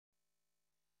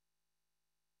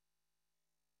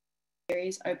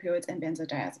series, Opioids and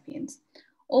Benzodiazepines.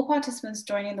 All participants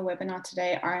joining the webinar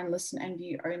today are in listen and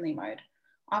view only mode.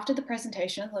 After the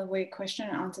presentation, there will be a question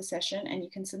and answer session, and you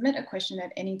can submit a question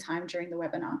at any time during the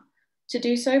webinar. To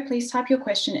do so, please type your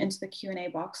question into the Q&A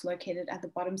box located at the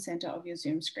bottom center of your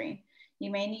Zoom screen.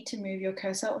 You may need to move your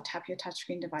cursor or tap your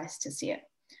touchscreen device to see it.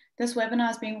 This webinar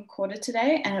is being recorded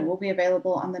today and it will be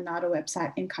available on the NADA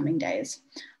website in coming days.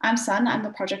 I'm Sun, I'm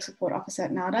the Project Support Officer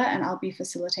at NADA, and I'll be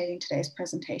facilitating today's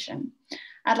presentation.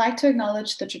 I'd like to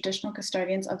acknowledge the traditional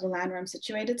custodians of the land where I'm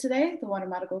situated today, the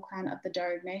Wadawurrung clan of the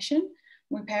Darug Nation.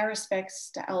 We pay our respects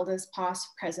to elders past,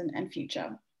 present, and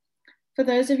future. For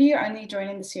those of you only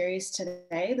joining the series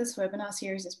today, this webinar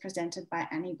series is presented by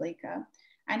Annie Bleeker.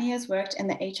 Annie has worked in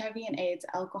the HIV and AIDS,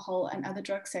 alcohol, and other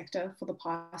drug sector for the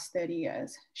past 30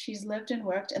 years. She's lived and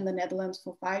worked in the Netherlands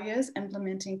for 5 years,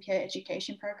 implementing peer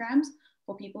education programs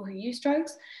for people who use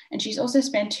drugs. And she's also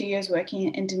spent 2 years working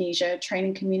in Indonesia,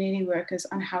 training community workers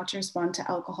on how to respond to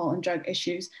alcohol and drug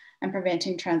issues and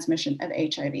preventing transmission of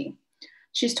HIV.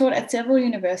 She's taught at several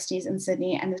universities in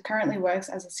Sydney and currently works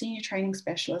as a senior training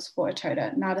specialist for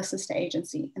AOD, NADA's sister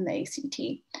agency in the ACT.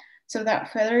 So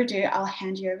without further ado, I'll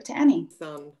hand you over to Annie.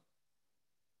 I'll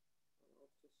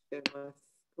just share my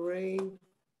screen.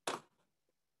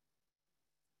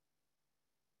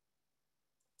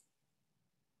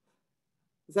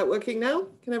 Is that working now?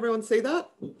 Can everyone see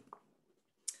that?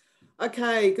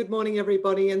 Okay, good morning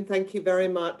everybody, and thank you very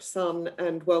much, Sun,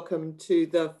 and welcome to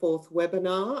the fourth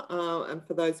webinar. And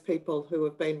for those people who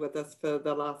have been with us for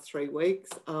the last 3 weeks,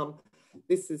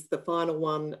 this is the final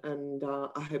one, and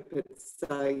I hope it's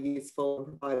useful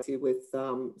and provides you with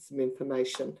some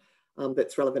information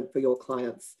that's relevant for your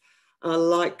clients.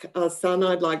 Like Sun,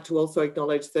 I'd like to also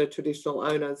acknowledge the traditional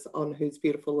owners on whose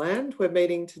beautiful land we're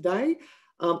meeting today.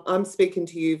 I'm speaking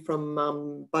to you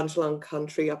from Bundjalung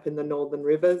country up in the Northern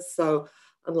Rivers. So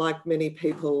unlike many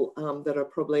people that are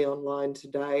probably online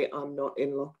today, I'm not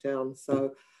in lockdown.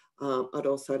 So I'd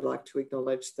also like to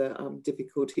acknowledge the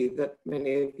difficulty that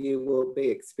many of you will be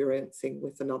experiencing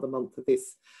with another month of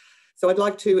this. So I'd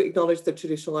like to acknowledge the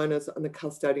traditional owners and the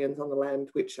custodians on the land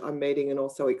which I'm meeting, and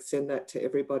also extend that to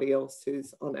everybody else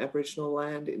who's on Aboriginal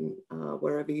land in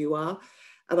wherever you are.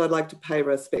 And I'd like to pay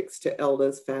respects to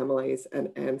elders, families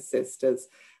and ancestors,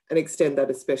 and extend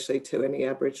that especially to any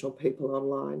Aboriginal people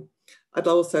online. I'd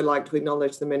also like to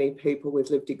acknowledge the many people with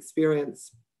lived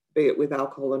experience, be it with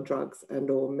alcohol and drugs and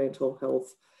or mental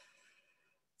health.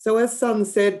 So as Sun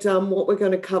said, what we're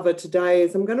going to cover today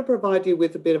is I'm going to provide you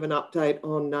with a bit of an update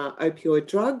on opioid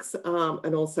drugs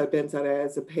and also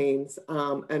benzodiazepines,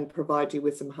 and provide you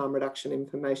with some harm reduction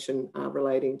information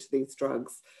relating to these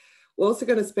drugs. We're also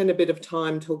going to spend a bit of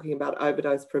time talking about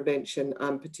overdose prevention,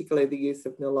 particularly the use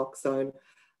of naloxone.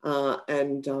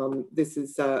 This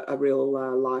is a real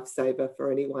lifesaver for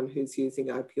anyone who's using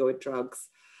opioid drugs.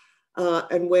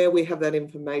 And where we have that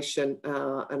information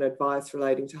and advice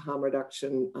relating to harm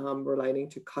reduction relating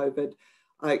to COVID,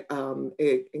 I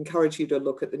encourage you to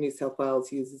look at the New South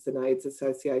Wales Users and AIDS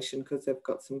Association, because they've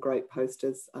got some great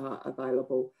posters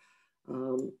available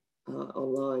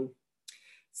online.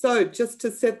 So just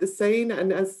to set the scene,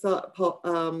 and as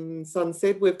Sun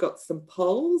said, we've got some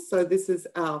polls. So this is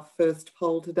our first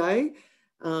poll today.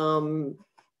 And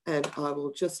I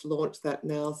will just launch that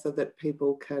now so that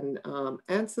people can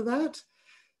answer that.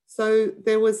 So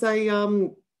there was a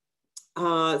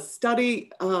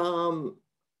study, oh,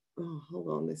 hold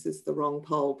on, this is the wrong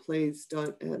poll. Please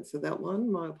don't answer that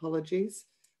one, my apologies,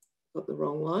 got the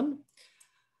wrong one.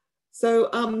 So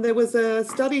there was a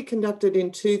study conducted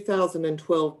in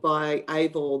 2012 by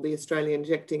AVOL, the Australian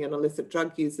Injecting and Illicit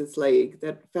Drug Users League,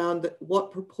 that found that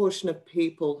what proportion of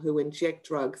people who inject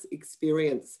drugs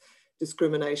experience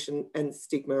discrimination and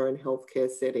stigma in healthcare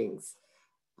settings.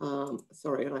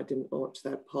 Sorry, and I didn't launch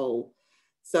that poll.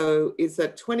 So is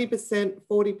that 20%,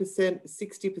 40%,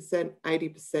 60%,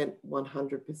 80%,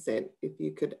 100%? If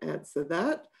you could answer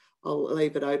that, I'll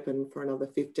leave it open for another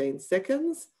 15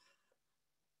 seconds.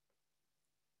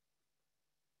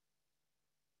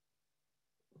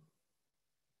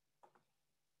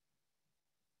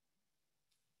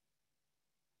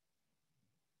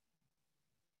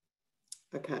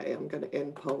 Okay, I'm going to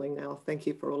end polling now. Thank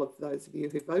you for all of those of you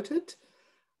who voted.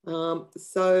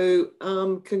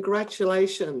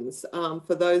 Congratulations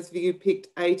for those of you who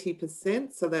picked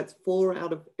 80%. So that's 4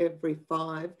 out of every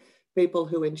 5 people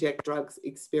who inject drugs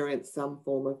experience some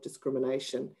form of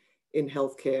discrimination in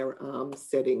healthcare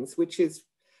settings, which is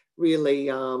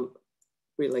really,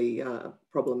 really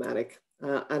problematic.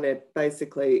 And it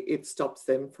basically stops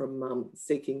them from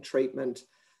seeking treatment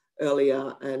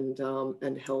earlier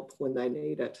and help when they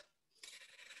need it.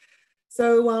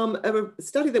 So a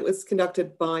study that was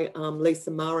conducted by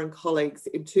Lisa Ma and colleagues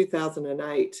in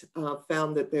 2008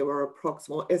 found that there were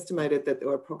estimated that there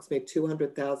were approximately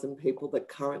 200,000 people that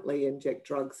currently inject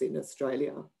drugs in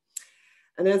Australia.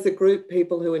 And as a group,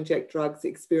 people who inject drugs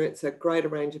experience a greater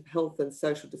range of health and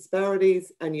social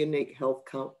disparities and unique health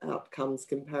outcomes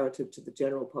comparative to the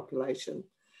general population.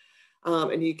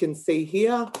 And you can see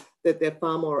here that they're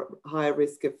far more higher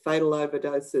risk of fatal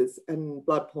overdoses and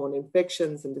blood-borne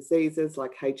infections and diseases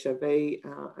like HIV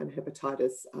and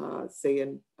hepatitis C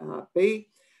and B,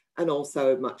 and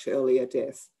also much earlier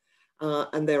deaths.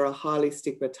 And they're a highly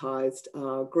stigmatized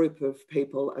group of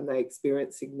people, and they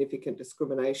experience significant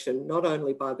discrimination, not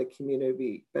only by the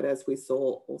community, but as we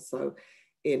saw also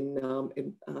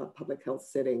in public health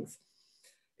settings,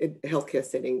 in healthcare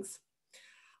settings.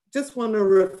 Just want to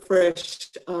refresh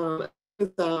an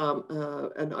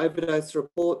overdose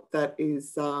report that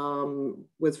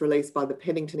was released by the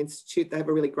Pennington Institute. They have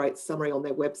a really great summary on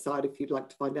their website if you'd like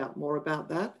to find out more about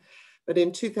that. But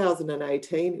in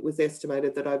 2018, it was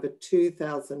estimated that over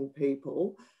 2,000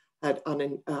 people had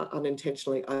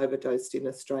unintentionally overdosed in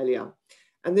Australia.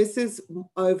 And this is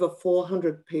over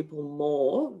 400 people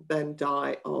more than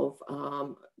die of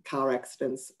car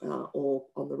accidents or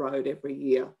on the road every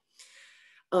year.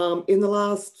 In the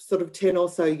last sort of 10 or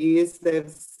so years,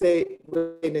 there's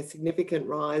been a significant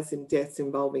rise in deaths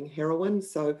involving heroin.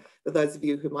 So for those of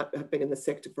you who might have been in the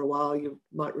sector for a while, you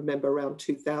might remember around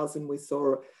 2000, we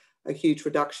saw a huge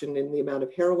reduction in the amount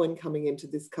of heroin coming into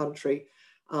this country.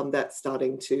 That's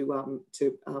starting to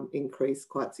increase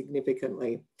quite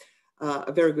significantly.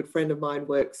 A very good friend of mine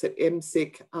works at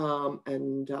MSIC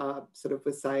and sort of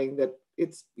was saying that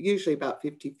it's usually about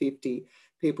 50-50.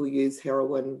 People use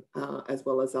heroin as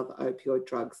well as other opioid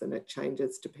drugs, and it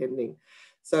changes depending.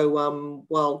 So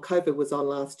while COVID was on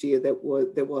last year, there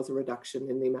was a reduction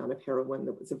in the amount of heroin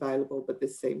that was available, but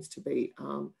this seems to be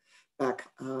back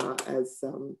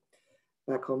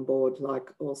back on board,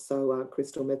 like also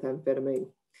crystal methamphetamine.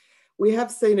 We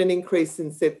have seen an increase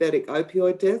in synthetic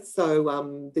opioid deaths.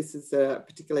 So this is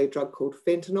particularly a drug called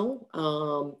fentanyl.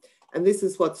 And this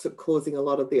is what's causing a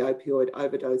lot of the opioid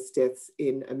overdose deaths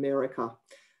in America.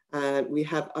 And we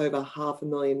have over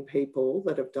 500,000 people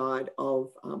that have died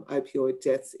of opioid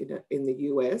deaths in the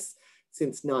US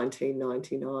since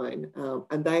 1999.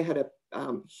 And they had a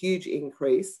huge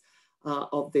increase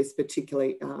of this,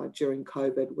 particularly during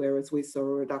COVID, whereas we saw a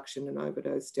reduction in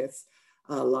overdose deaths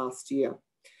last year.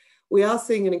 We are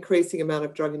seeing an increasing amount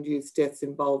of drug-induced deaths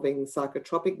involving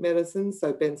psychotropic medicines,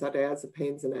 so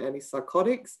benzodiazepines and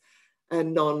antipsychotics,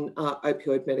 and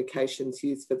non-opioid medications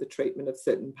used for the treatment of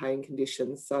certain pain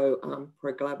conditions, so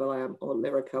pregabalin or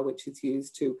Lyrica, which is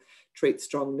used to treat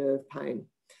strong nerve pain.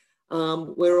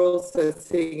 We're also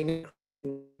seeing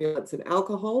stimulants and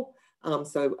alcohol,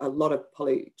 so a lot of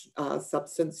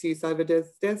substance use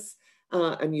overdose deaths,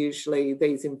 and usually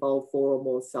these involve 4 or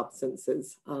more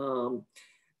substances.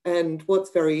 And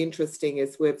what's very interesting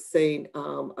is we've seen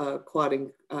quite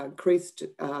increased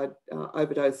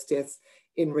overdose deaths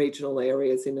in regional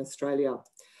areas in Australia.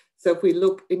 So if we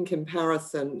look in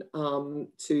comparison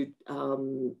to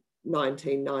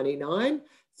 1999,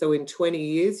 so in 20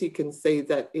 years, you can see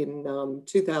that in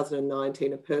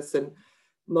 2019, a person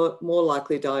more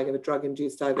likely dying of a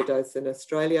drug-induced overdose in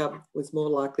Australia was more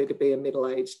likely to be a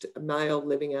middle-aged male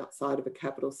living outside of a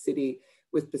capital city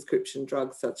with prescription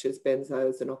drugs such as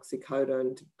benzos and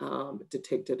oxycodone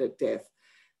detected at death.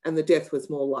 And the death was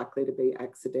more likely to be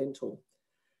accidental.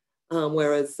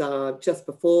 Whereas just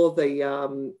before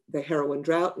the heroin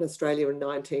drought in Australia in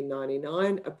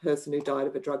 1999, a person who died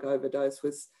of a drug overdose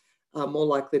was more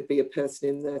likely to be a person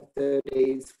in their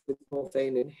 30s with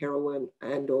morphine and heroin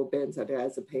and or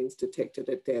benzodiazepines detected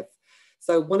at death.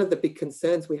 So one of the big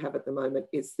concerns we have at the moment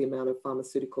is the amount of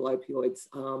pharmaceutical opioids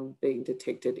being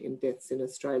detected in deaths in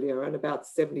Australia, and about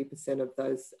 70% of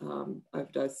those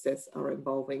overdose deaths are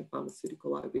involving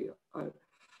pharmaceutical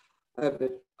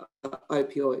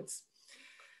opioids.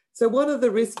 So what are the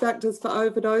risk factors for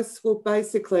overdose? Well,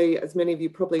 basically, as many of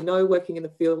you probably know, working in the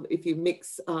field, if you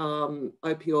mix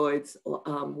opioids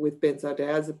with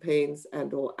benzodiazepines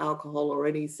and or alcohol or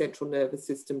any central nervous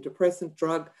system depressant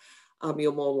drug,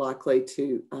 you're more likely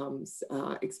to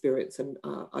experience an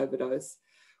overdose.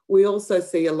 We also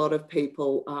see a lot of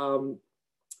people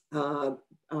having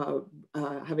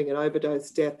an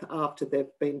overdose death after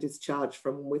they've been discharged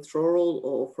from withdrawal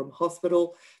or from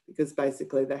hospital, because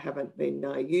basically they haven't been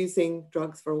using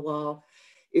drugs for a while.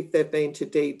 If they've been to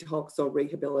detox or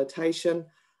rehabilitation,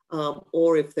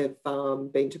 or if they've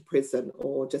been to prison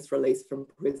or just released from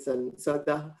prison. So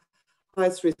the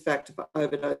highest risk factor for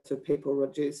overdose of people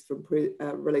released from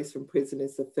prison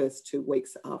is the first 2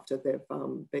 weeks after they've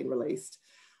been released.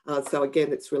 So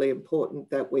again, it's really important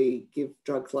that we give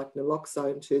drugs like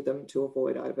naloxone to them to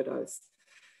avoid overdose.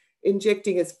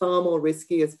 Injecting is far more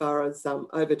risky as far as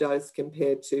overdose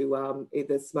compared to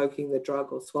either smoking the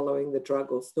drug or swallowing the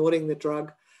drug or snorting the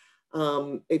drug.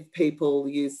 If people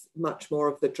use much more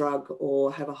of the drug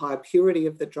or have a higher purity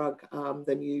of the drug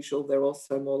than usual, they're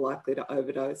also more likely to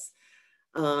overdose.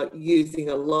 Using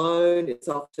alone, it's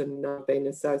often been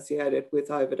associated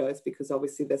with overdose because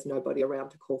obviously there's nobody around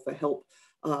to call for help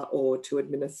or to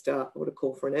administer or to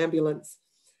call for an ambulance.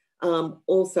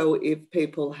 Also, if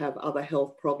people have other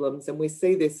health problems, and we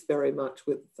see this very much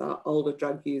with older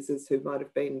drug users who might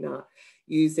have been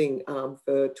using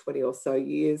for 20 or so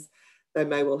years, they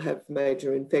may well have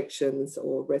major infections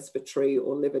or respiratory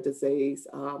or liver disease,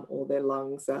 or their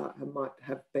lungs might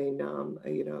have been,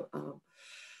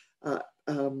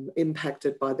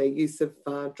 impacted by their use of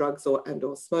drugs or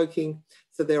smoking.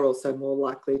 So they're also more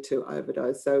likely to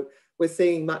overdose. So we're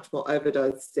seeing much more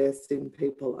overdose deaths in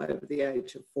people over the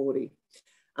age of 40.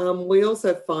 We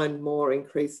also find more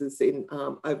increases in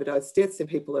overdose deaths in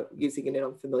people that are using it in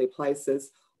unfamiliar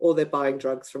places, or they're buying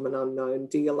drugs from an unknown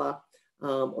dealer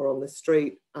or on the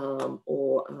street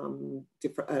or an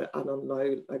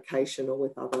unknown location or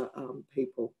with other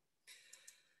people.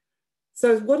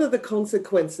 So what are the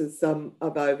consequences of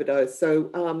overdose?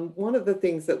 So one of the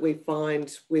things that we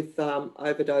find with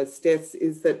overdose deaths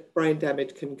is that brain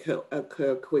damage can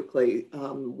occur quickly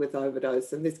with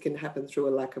overdose, and this can happen through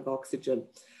a lack of oxygen.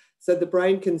 So the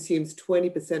brain consumes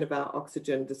 20% of our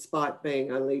oxygen despite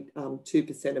being only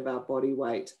 2% of our body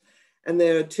weight. And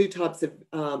there are 2 types of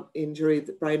injury,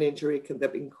 brain injury that can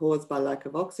be caused by lack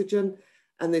of oxygen.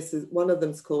 And this is one of them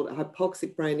is called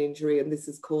hypoxic brain injury, and this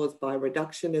is caused by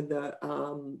reduction in the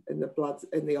blood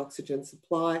in the oxygen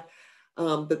supply.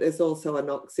 But there's also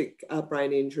anoxic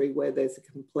brain injury where there's a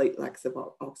complete lack of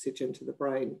oxygen to the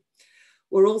brain.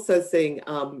 We're also seeing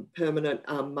permanent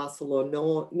muscle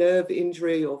or nerve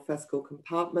injury or fascial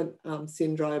compartment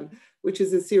syndrome, which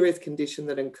is a serious condition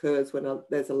that occurs when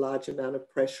there's a large amount of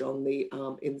pressure on the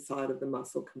inside of the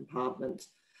muscle compartment.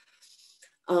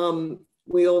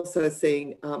 We're also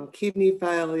seeing kidney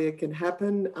failure can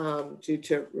happen due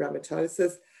to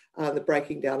rhamatosis, the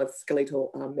breaking down of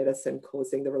skeletal medicine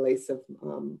causing the release of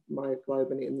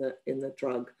myoglobin into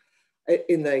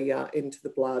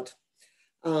the blood,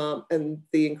 and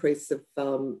the increase of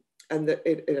the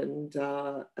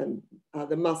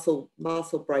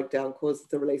muscle breakdown causes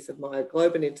the release of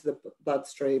myoglobin into the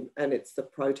bloodstream, and it's the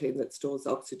protein that stores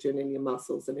oxygen in your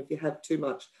muscles. And if you have too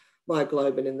much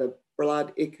myoglobin in the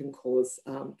blood, it can cause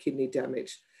kidney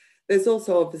damage. There's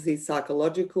also obviously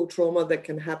psychological trauma that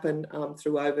can happen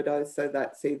through overdose. So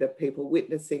that's either people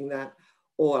witnessing that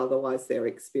or otherwise they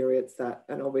experience that.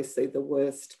 And obviously the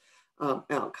worst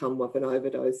outcome of an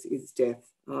overdose is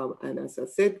death. And as I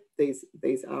said, these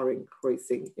are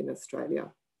increasing in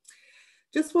Australia.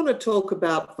 Just want to talk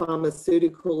about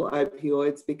pharmaceutical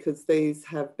opioids because these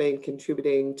have been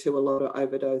contributing to a lot of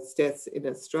overdose deaths in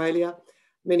Australia.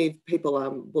 Many people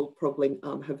will probably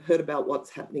have heard about what's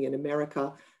happening in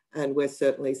America, and we're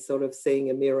certainly sort of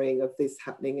seeing a mirroring of this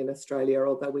happening in Australia,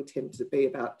 although we tend to be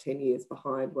about 10 years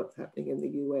behind what's happening in the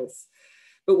US.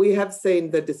 But we have seen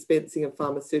the dispensing of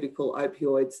pharmaceutical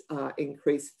opioids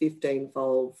increase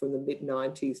 15-fold from the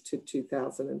mid-90s to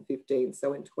 2015.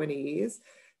 So in 20 years,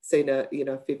 seen a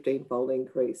 15-fold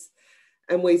increase.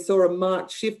 And we saw a marked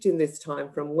shift in this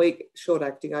time from weak,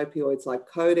 short-acting opioids like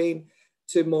codeine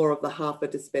to more of the half a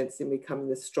dispensing becoming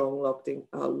the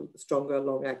stronger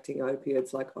long-acting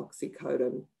opioids like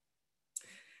oxycodone.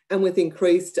 And with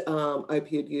increased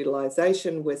opioid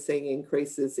utilisation, we're seeing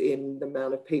increases in the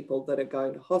amount of people that are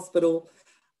going to hospital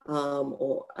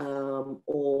or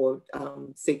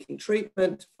seeking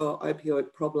treatment for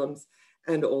opioid problems,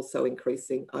 and also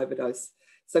increasing overdose.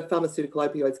 So pharmaceutical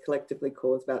opioids collectively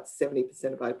cause about 70%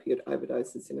 of opioid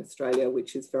overdoses in Australia,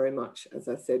 which is very much, as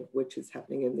I said, which is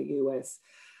happening in the US.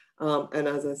 And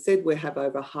as I said, we have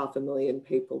over 500,000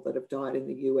 people that have died in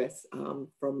the US from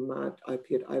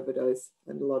opioid overdose,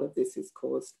 and a lot of this is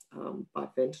caused by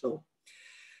fentanyl.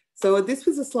 So this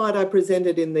was a slide I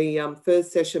presented in the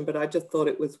first session, but I just thought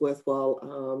it was worthwhile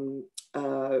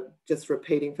just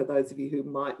repeating for those of you who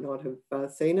might not have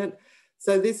seen it.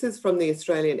 So this is from the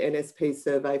Australian NSP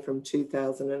survey from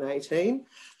 2018.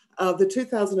 The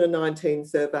 2019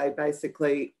 survey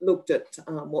basically looked at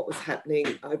what was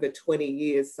happening over 20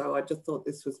 years. So I just thought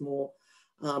this was more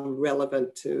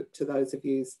relevant to those of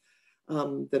you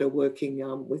that are working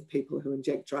with people who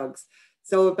inject drugs.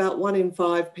 So about 1 in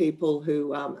 5 people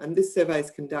who, and this survey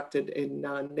is conducted in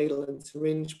needle and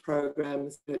syringe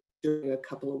programs during a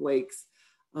couple of weeks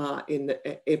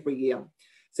every year.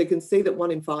 So you can see that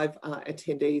 1 in 5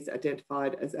 attendees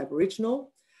identified as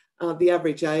Aboriginal. The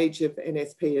average age of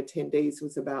NSP attendees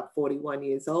was about 41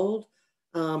 years old.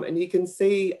 And you can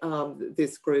see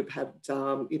this group had,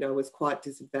 was quite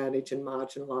disadvantaged and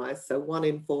marginalised. So 1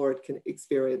 in 4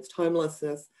 experienced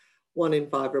homelessness, 1 in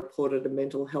 5 reported a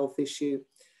mental health issue,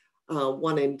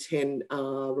 1 in 10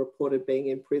 reported being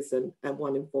in prison, and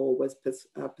 1 in 4 was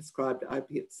prescribed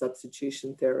opiate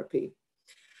substitution therapy.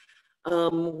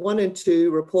 1 in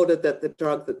 2 reported that the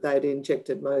drug that they'd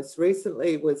injected most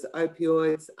recently was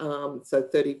opioids. So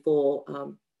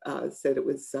 34 said it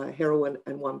was heroin,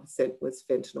 and 1% was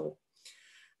fentanyl.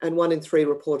 And 1 in 3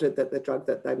 reported that the drug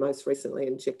that they most recently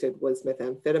injected was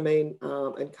methamphetamine,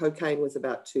 and cocaine was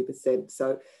about 2%.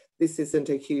 So this isn't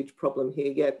a huge problem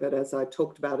here yet, but as I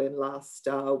talked about in last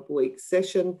week's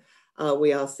session,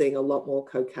 we are seeing a lot more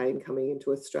cocaine coming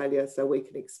into Australia, so we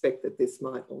can expect that this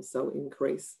might also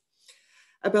increase.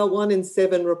 About 1 in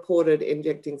 7 reported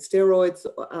injecting steroids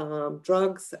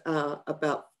drugs.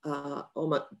 About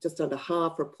almost just under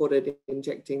half reported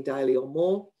injecting daily or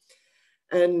more.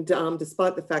 And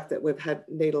despite the fact that we've had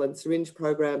needle and syringe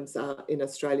programs in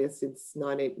Australia since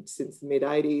the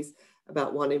mid-80s,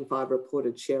 about 1 in 5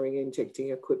 reported sharing injecting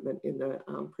equipment in the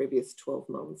previous 12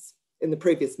 months, in the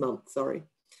previous month, sorry.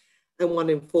 And 1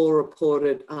 in 4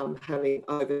 reported having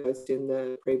overdosed in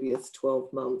the previous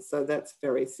 12 months. So that's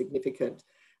very significant.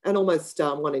 And almost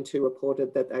 1 in 2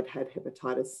 reported that they'd had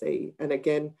hepatitis C. And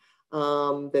again,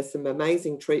 there's some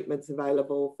amazing treatments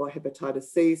available for hepatitis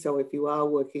C. So if you are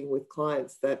working with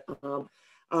clients that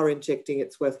are injecting,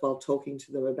 it's worthwhile talking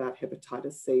to them about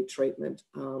hepatitis C treatment,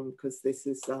 because this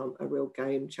is a real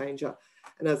game changer.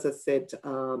 And as I said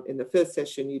in the first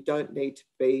session, you don't need to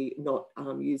be not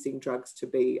using drugs to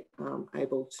be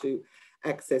able to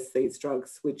access these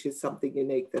drugs, which is something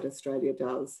unique that Australia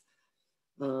does,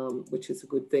 which is a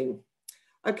good thing.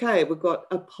 Okay, we've got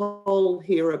a poll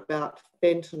here about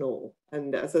fentanyl.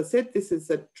 And as I said, this is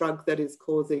a drug that is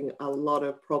causing a lot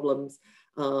of problems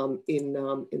in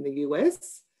the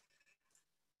US.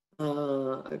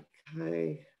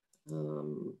 Okay,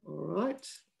 all right.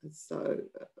 So,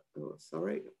 oh,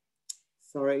 sorry,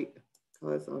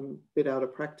 guys, I'm a bit out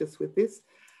of practice with this.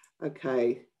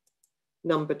 Okay,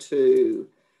 number 2.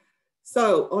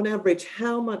 So on average,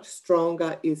 how much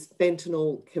stronger is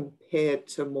fentanyl compared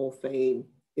to morphine?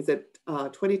 Is it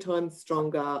 20 times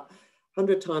stronger,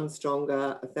 100 times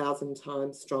stronger, 1,000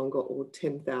 times stronger, or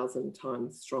 10,000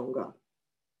 times stronger?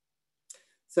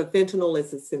 So fentanyl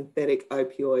is a synthetic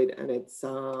opioid, and it's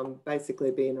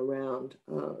basically been around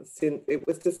since it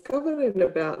was discovered in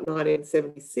about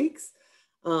 1976,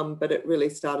 but it really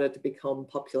started to become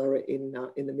popular in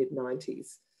the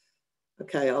mid-90s.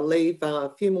 Okay, I'll leave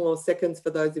a few more seconds for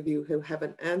those of you who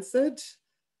haven't answered.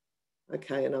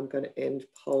 Okay, and I'm going to end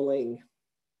polling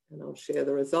and I'll share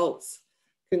the results.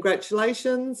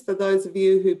 Congratulations for those of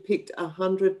you who picked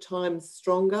 100 times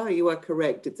stronger. You are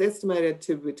correct. It's estimated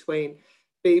to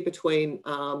be between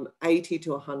 80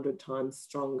 to 100 times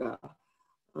stronger.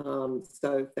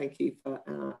 So thank you for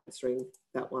answering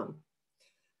that one.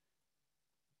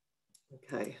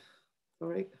 Okay,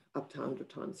 sorry, up to 100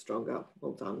 times stronger.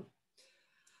 Well done.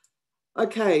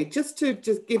 Okay, just to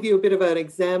give you a bit of an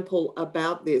example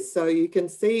about this. So you can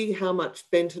see how much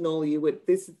fentanyl you would,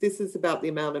 this is about the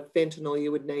amount of fentanyl you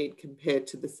would need compared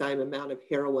to the same amount of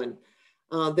heroin.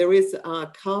 There is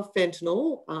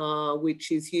carfentanil,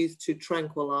 which is used to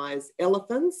tranquilize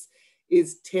elephants,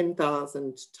 is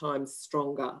 10,000 times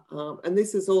stronger. And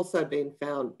this has also been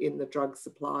found in the drug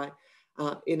supply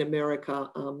in America,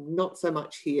 not so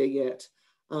much here yet.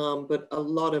 But a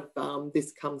lot of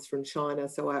this comes from China.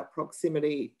 So our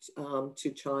proximity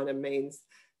to China means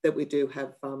that we do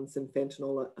have some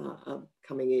fentanyl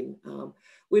coming in.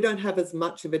 We don't have as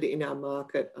much of it in our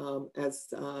market as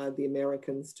the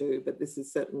Americans do, but this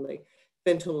is certainly,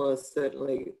 fentanyl is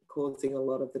certainly causing a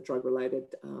lot of the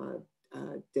drug-related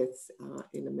deaths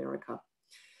in America.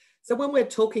 So when we're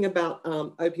talking about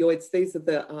opioids, these are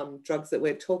the drugs that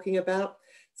we're talking about.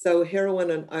 So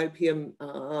heroin and opium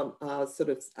are sort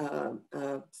of,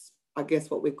 I guess,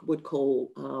 what we would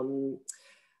call,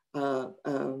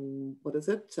 what is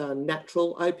it?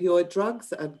 Natural opioid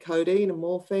drugs, and codeine and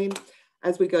morphine.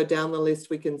 As we go down the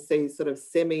list, we can see sort of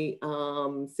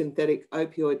semi-synthetic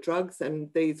opioid drugs, and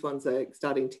these ones are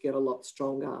starting to get a lot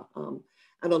stronger.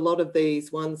 And a lot of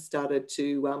these ones started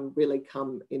to really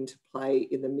come into play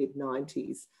in the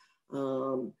mid-90s.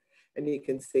 And you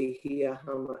can see here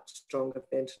how much stronger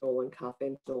fentanyl and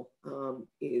carfentanil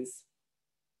is.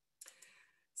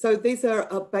 So these are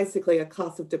basically a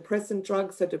class of depressant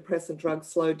drugs. So depressant drugs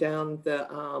slow down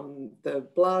the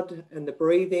blood and the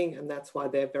breathing, and that's why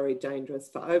they're very dangerous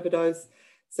for overdose.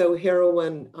 So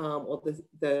heroin or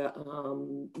the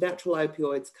natural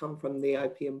opioids come from the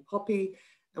opium poppy,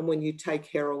 and when you take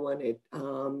heroin, it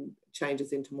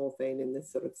changes into morphine in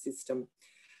this sort of system.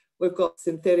 We've got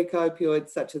synthetic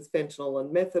opioids such as fentanyl and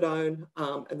methadone,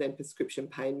 and then prescription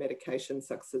pain medications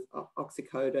such as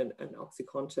oxycodone and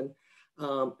Oxycontin,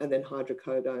 and then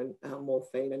hydrocodone,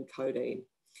 morphine and codeine.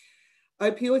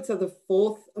 Opioids are the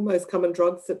fourth most common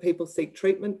drugs that people seek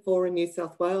treatment for in New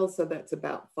South Wales. So that's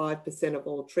about 5% of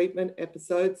all treatment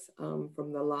episodes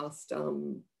from the last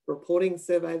reporting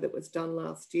survey that was done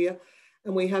last year.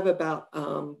 And we have about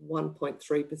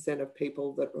 1.3% of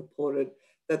people that reported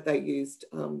that they used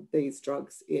these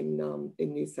drugs in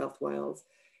New South Wales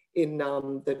in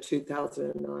the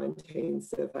 2019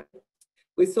 survey.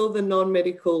 We saw the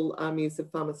non-medical use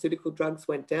of pharmaceutical drugs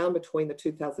went down between the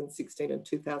 2016 and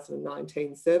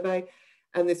 2019 survey.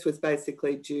 And this was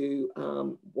basically due,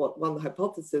 one of the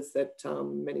hypotheses that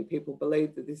many people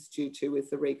believe that this is due to is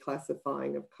the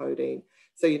reclassifying of codeine.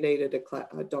 So you needed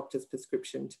a doctor's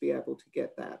prescription to be able to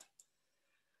get that.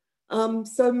 I'll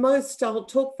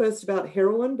talk first about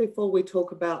heroin before we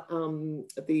talk about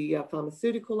the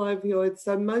pharmaceutical opioids.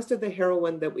 So most of the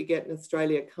heroin that we get in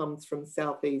Australia comes from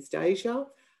Southeast Asia.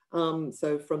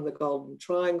 So from the Golden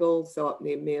Triangle, so up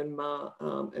near Myanmar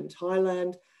and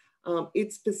Thailand.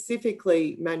 It's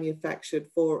specifically manufactured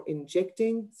for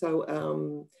injecting,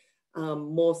 so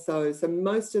more so. So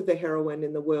most of the heroin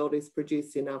in the world is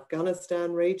produced in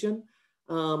Afghanistan region.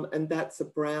 And that's a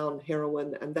brown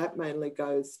heroin, and that mainly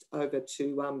goes over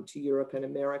to Europe and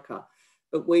America.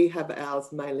 But we have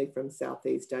ours mainly from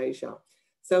Southeast Asia.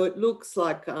 So it looks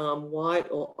like white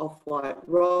or off-white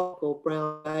rock or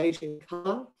brown beige in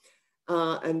colour.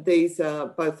 And these are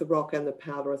both the rock and the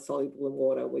powder are soluble in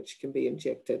water, which can be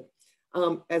injected.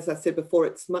 As I said before,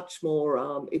 it's much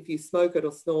more, if you smoke it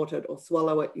or snort it or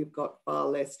swallow it, you've got far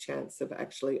less chance of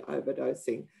actually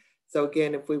overdosing. So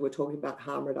again, if we were talking about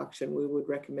harm reduction, we would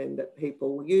recommend that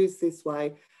people use this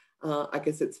way. I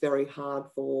guess it's very hard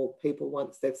for people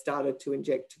once they've started to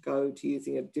inject to go to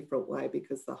using a different way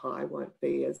because the high won't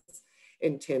be as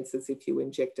intense as if you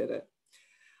injected it.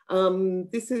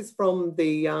 This is from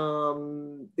the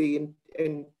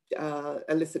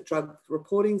illicit drug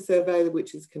reporting survey,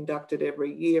 which is conducted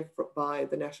every year by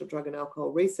the National Drug and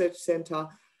Alcohol Research Centre.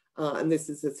 And this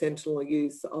is a sentinel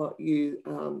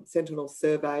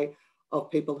survey of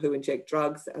people who inject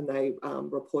drugs, and they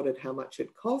reported how much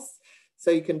it costs. So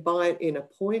you can buy it in a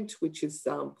point, which is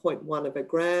 0.1 of a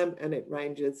gram, and it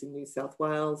ranges in New South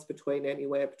Wales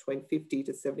anywhere between $50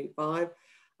 to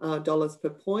 $75 per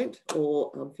point,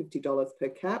 or $50 per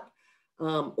cap.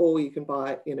 Or you can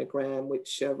buy it in a gram,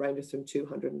 which ranges from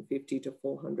 $250 to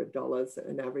 $400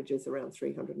 and averages around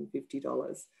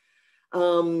 $350.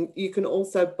 You can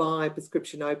also buy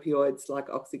prescription opioids like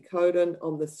oxycodone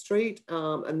on the street,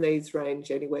 and these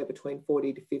range anywhere between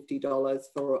 $40 to $50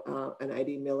 for an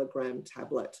 80 milligram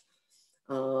tablet.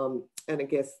 And I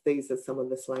guess these are some of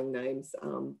the slang names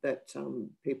that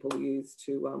people use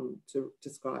to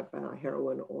describe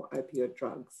heroin or opioid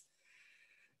drugs.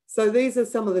 So these are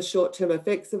some of the short-term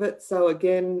effects of it. So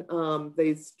again,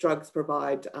 these drugs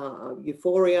provide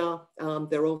euphoria.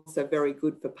 They're also very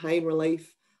good for pain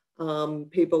relief.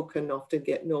 People can often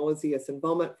get nauseous and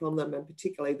vomit from them, and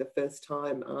particularly the first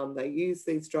time they use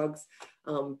these drugs,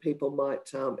 people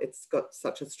might, it's got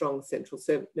such a strong central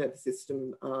nervous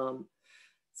system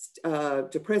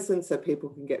depressant, so people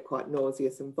can get quite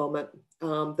nauseous and vomit.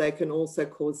 They can also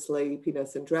cause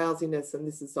sleepiness and drowsiness, and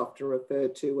this is often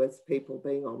referred to as people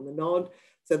being on the nod.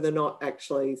 So they're not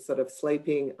actually sort of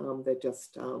sleeping, they're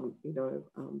just,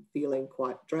 feeling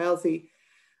quite drowsy.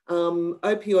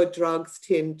 Opioid drugs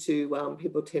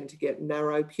people tend to get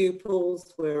narrow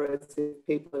pupils, whereas if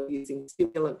people are using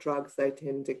stimulant drugs, they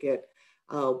tend to get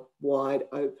wide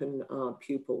open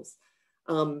pupils.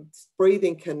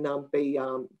 Breathing can be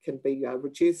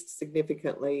reduced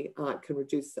significantly. It can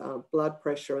reduce blood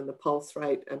pressure and the pulse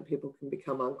rate, and people can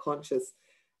become unconscious,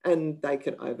 and they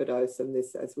can overdose. And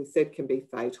this, as we said, can be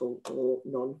fatal or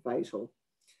non-fatal.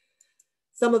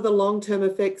 Some of the long-term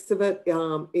effects of it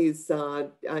is,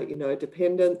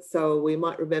 dependence. So we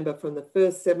might remember from the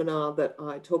first seminar that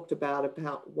I talked about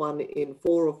 1 in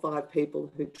 4 or 5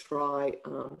 people who try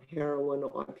heroin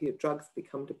or opiate drugs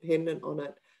become dependent on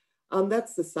it.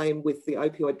 That's the same with the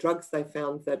opioid drugs. They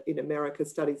found that in America,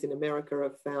 studies in America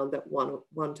have found that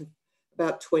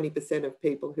about 20% of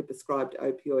people who prescribed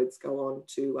opioids go on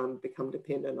to become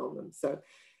dependent on them. So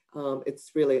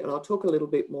It's really, and I'll talk a little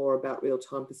bit more about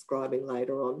real-time prescribing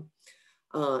later on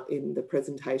in the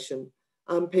presentation.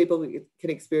 People can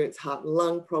experience heart and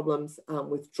lung problems.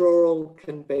 Withdrawal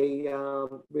can be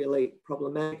really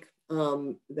problematic,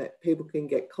 that people can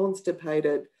get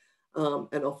constipated,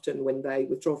 and often when they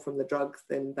withdraw from the drugs,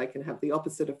 then they can have the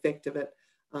opposite effect of it.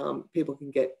 People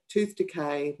can get tooth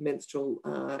decay, menstrual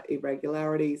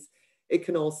irregularities. It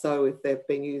can also, if they've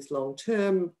been used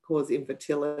long-term, cause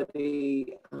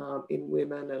infertility in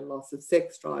women and loss of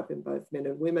sex drive in both men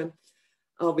and women.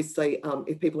 Obviously,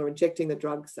 if people are injecting the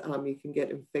drugs, you can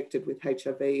get infected with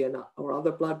HIV or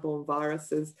other bloodborne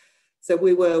viruses. So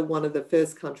we were one of the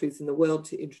first countries in the world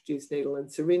to introduce needle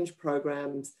and syringe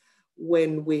programs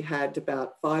when we had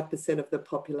about 5% of the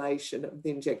population, of the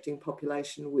injecting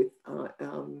population with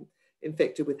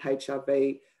infected with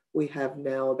HIV. We have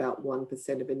now about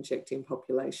 1% of injecting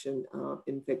population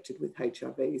infected with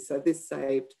HIV. So this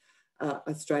saved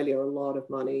Australia a lot of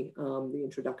money, the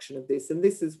introduction of this. And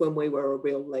this is when we were a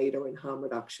real leader in harm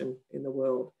reduction in the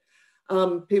world.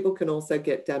 People can also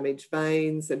get damaged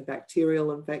veins and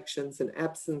bacterial infections and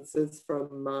abscesses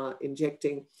from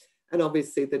injecting. And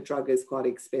obviously the drug is quite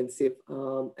expensive,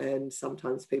 and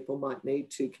sometimes people might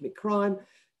need to commit crime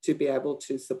to be able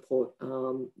to support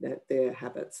their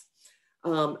habits.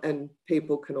 And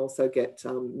people can also get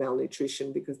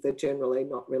malnutrition because they're generally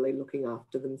not really looking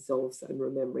after themselves and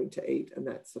remembering to eat and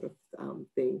that sort of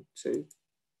thing too.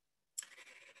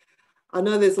 I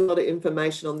know there's a lot of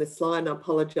information on this slide and I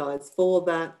apologise for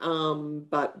that,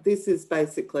 but this is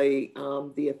basically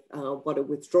what a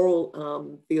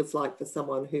withdrawal feels like for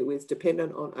someone who is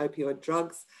dependent on opioid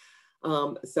drugs.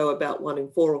 So about 1 in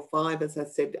 4 or 5, as I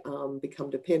said, become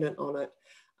dependent on it.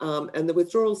 And the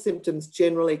withdrawal symptoms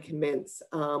generally commence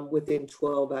within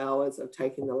 12 hours of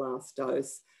taking the last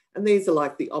dose. And these are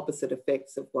like the opposite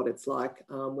effects of what it's like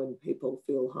when people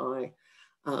feel high.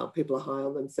 People are high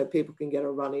on them. So people can get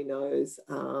a runny nose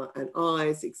and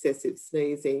eyes, excessive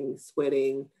sneezing,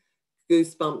 sweating,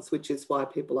 goosebumps, which is why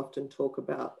people often talk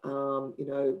about,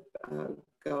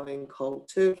 going cold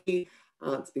turkey.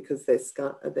 It's because their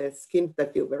skin, they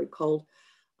feel very cold.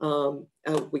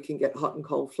 We can get hot and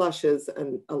cold flushes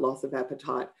and a loss of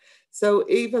appetite. So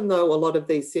even though a lot of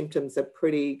these symptoms are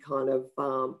pretty kind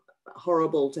of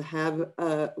horrible to have,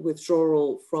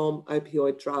 withdrawal from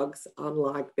opioid drugs,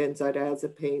 unlike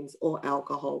benzodiazepines or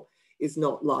alcohol, is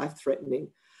not life-threatening.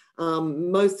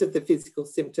 Most of the physical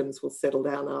symptoms will settle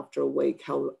down after a week.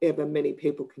 However, many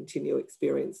people continue to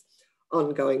experience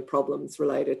ongoing problems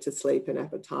related to sleep and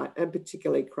appetite, and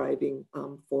particularly craving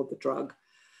for the drug.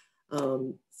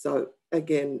 So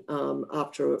again,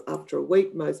 after a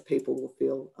week, most people will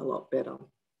feel a lot better.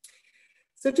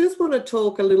 So just want to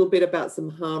talk a little bit about some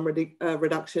harm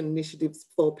reduction initiatives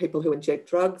for people who inject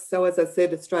drugs. So as I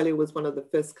said, Australia was one of the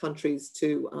first countries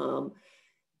to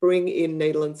bring in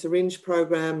needle and syringe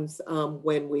programs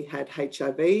when we had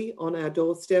HIV on our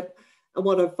doorstep. And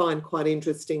what I find quite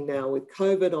interesting now with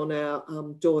COVID on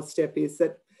our doorstep is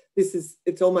that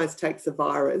it almost takes a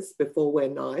virus before we're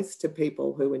nice to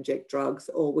people who inject drugs,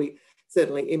 or we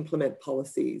certainly implement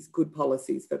policies, good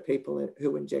policies for people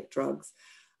who inject drugs.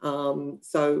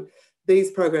 So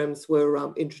these programs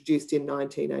were introduced in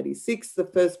 1986. The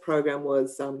first program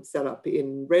was set up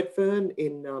in Redfern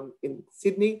in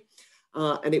Sydney,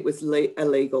 and it was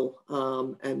illegal.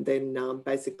 And then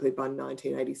basically by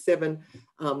 1987,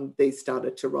 these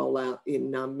started to roll out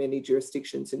in many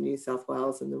jurisdictions in New South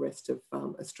Wales and the rest of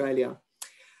Australia.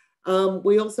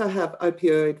 We also have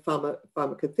opioid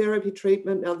pharmacotherapy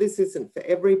treatment. Now, this isn't for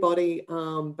everybody,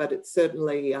 but it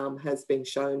certainly has been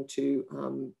shown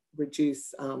to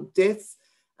reduce deaths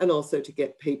and also to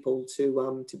get people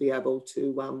to be able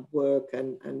to work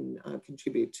and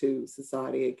contribute to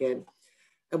society again.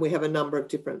 And we have a number of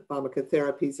different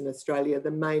pharmacotherapies in Australia.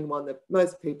 The main one that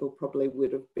most people probably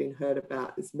would have been heard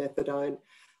about is methadone,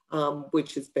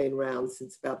 which has been around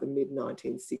since about the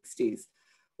mid-1960s.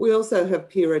 We also have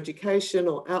peer education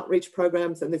or outreach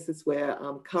programs, and this is where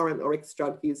current or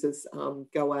ex-drug users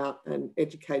go out and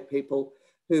educate people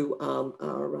who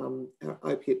are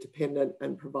opiate dependent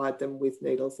and provide them with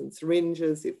needles and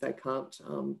syringes if they can't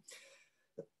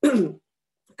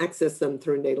access them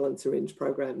through needle and syringe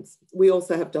programs. We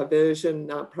also have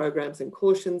diversion programs and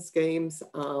caution schemes,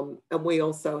 and we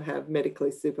also have medically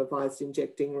supervised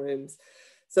injecting rooms.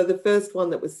 So the first one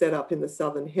that was set up in the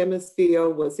Southern Hemisphere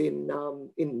was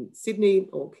in Sydney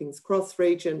or King's Cross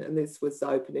region, and this was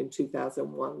open in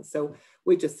 2001. So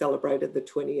we just celebrated the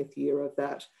 20th year of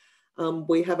that.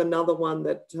 We have another one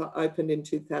that opened in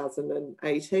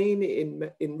 2018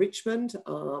 in Richmond,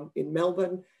 in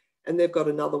Melbourne, and they've got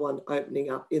another one opening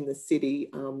up in the city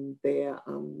there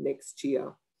next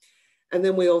year. And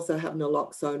then we also have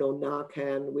naloxone or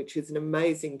Narcan, which is an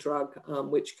amazing drug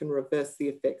which can reverse the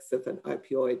effects of an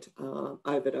opioid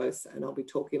overdose. And I'll be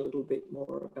talking a little bit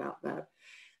more about that.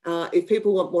 If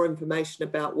people want more information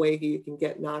about where you can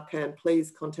get Narcan,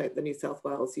 please contact the New South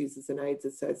Wales Users and AIDS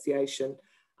Association,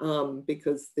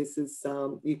 because this is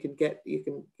you can get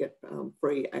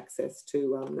free access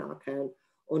to Narcan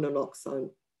or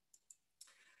naloxone.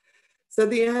 So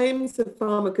the aims of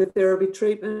pharmacotherapy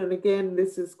treatment, and again,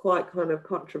 this is quite kind of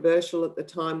controversial at the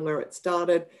time where it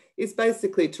started, is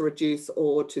basically to reduce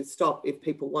or to stop, if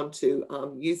people want to,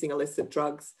 using illicit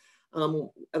drugs.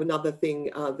 Another thing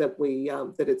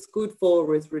that it's good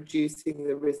for is reducing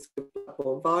the risk of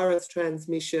blood-borne virus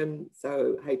transmission,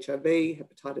 so HIV,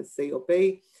 hepatitis C or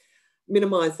B,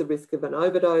 minimise the risk of an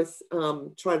overdose,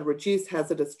 try to reduce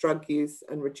hazardous drug use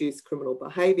and reduce criminal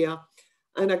behaviour,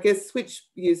 and I guess switch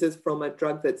users from a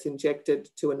drug that's injected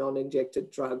to a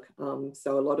non-injected drug.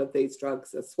 So a lot of these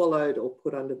drugs are swallowed or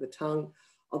put under the tongue,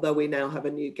 although we now have a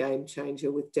new game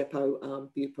changer with depot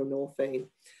buprenorphine.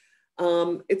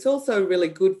 It's also really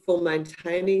good for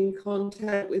maintaining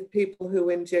contact with people who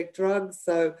inject drugs.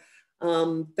 So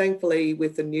thankfully,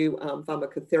 with the new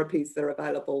pharmacotherapies that are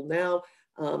available now,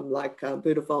 like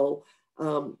Buterol,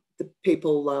 the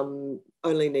people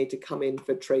only need to come in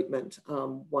for treatment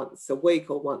once a week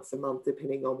or once a month,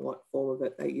 depending on what form of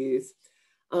it they use.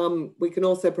 We can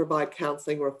also provide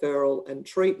counselling, referral and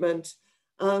treatment.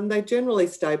 They generally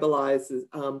stabilise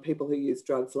people who use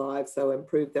drugs' lives, so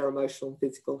improve their emotional and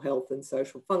physical health and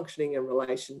social functioning and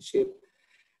relationship,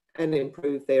 and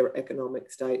improve their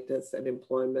economic status and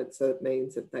employment. So it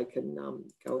means that they can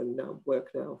go and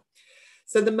work now.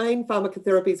 So the main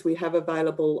pharmacotherapies we have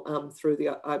available through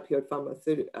the opioid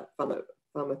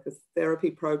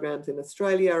pharmacotherapy programs in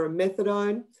Australia are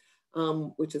methadone,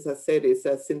 which, as I said, is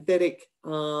a synthetic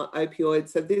opioid.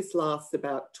 So this lasts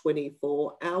about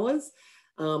 24 hours.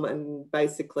 And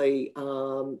basically,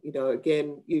 you know,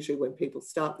 again, usually when people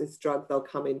start this drug, they'll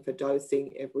come in for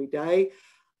dosing every day.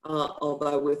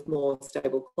 Although with more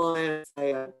stable clients,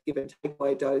 they are given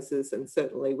takeaway doses, and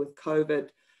certainly with COVID,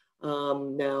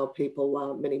 now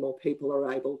people, many more people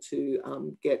are able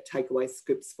to get takeaway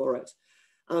scripts for it.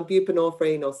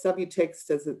 Buprenorphine, or Subutex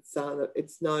as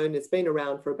it's known, it's been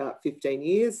around for about 15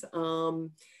 years.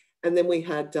 And then we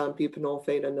had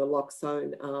buprenorphine and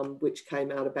naloxone, which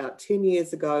came out about 10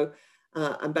 years ago.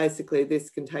 And basically this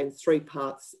contains 3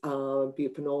 parts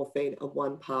buprenorphine and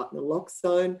 1 part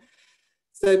naloxone.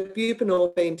 So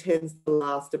buprenorphine tends to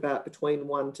last about between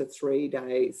 1 to 3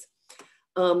 days.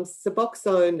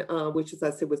 Suboxone, which, as I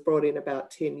said, was brought in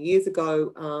about 10 years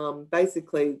ago.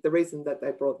 Basically, the reason that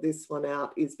they brought this one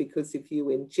out is because if you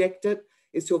inject it,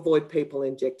 is to avoid people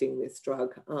injecting this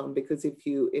drug. Because if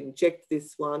you inject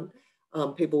this one,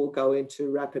 people will go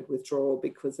into rapid withdrawal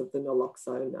because of the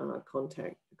naloxone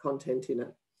content in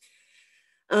it.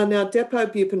 Now, depot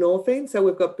buprenorphine, so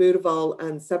we've got Buterol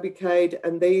and Subutex,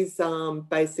 and these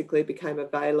basically became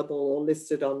available or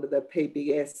listed under the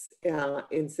PBS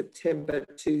in September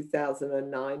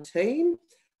 2019.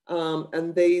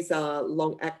 And these are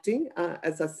long-acting,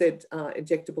 as I said,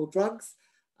 injectable drugs.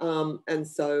 And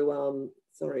so,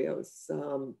 sorry, I was...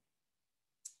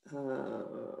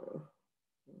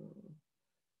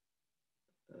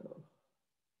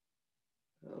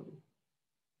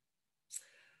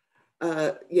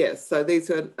 yes, so these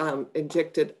are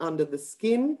injected under the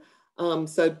skin.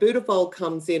 So Buterol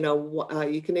comes in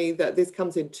you can either, this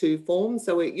comes in 2 forms.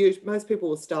 So most people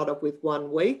will start off with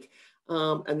 1 week,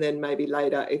 and then maybe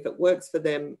later, if it works for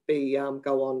them,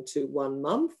 go on to 1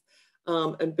 month.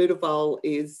 And Buterol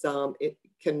is,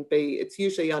 it's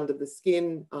usually under the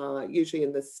skin, usually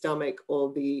in the stomach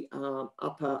or the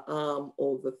upper arm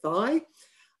or the thigh.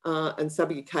 And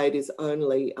Subutex is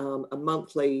only a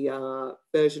monthly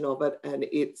version of it, and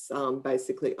it's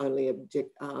basically only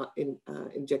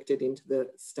injected into the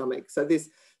stomach. So this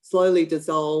slowly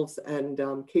dissolves and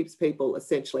keeps people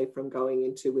essentially from going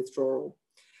into withdrawal.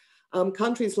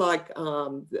 Countries like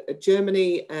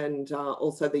Germany and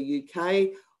also the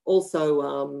UK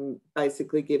also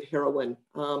basically give heroin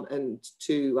and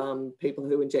to people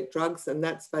who inject drugs, and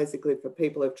that's basically for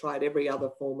people who've tried every other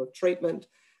form of treatment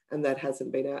and that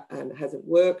hasn't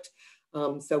worked.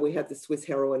 So we had the Swiss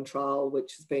heroin trial,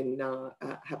 which has been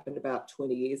happened about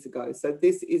 20 years ago. So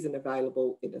this isn't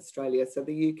available in Australia. So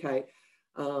the UK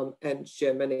and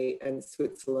Germany and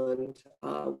Switzerland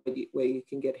where you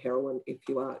can get heroin if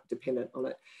you are dependent on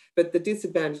it. But the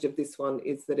disadvantage of this one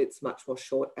is that it's much more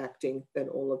short acting than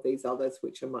all of these others,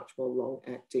 which are much more long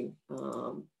acting.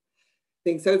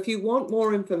 thing. So if you want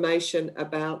more information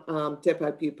about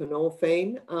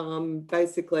depo-buprenorphine,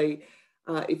 basically,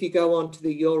 if you go onto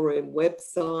the Your Room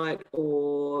website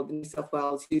or the New South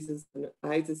Wales Users and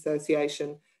AIDS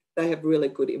Association, they have really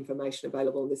good information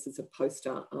available. This is a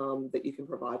poster that you can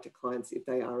provide to clients if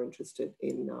they are interested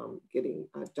in getting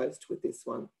dosed with this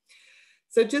one.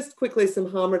 So just quickly, some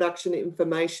harm reduction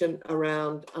information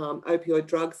around opioid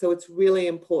drugs. So it's really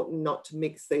important not to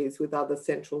mix these with other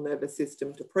central nervous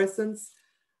system depressants.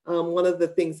 One of the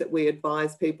things that we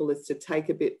advise people is to take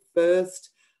a bit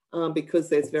first because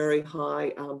there's very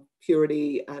high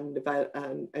purity and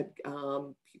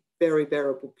very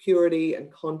variable purity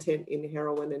and content in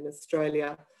heroin in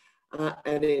Australia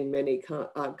and in many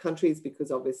countries because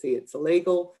obviously it's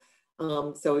illegal.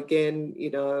 So again, you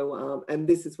know, and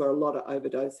this is where a lot of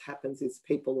overdose happens is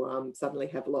people suddenly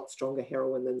have a lot stronger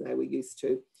heroin than they were used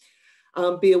to.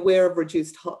 Be aware of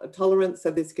reduced tolerance.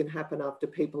 So this can happen after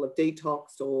people have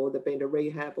detoxed or they've been to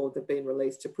rehab or they've been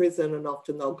released to prison, and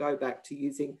often they'll go back to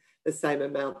using the same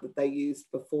amount that they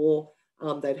used before.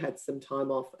 They'd had some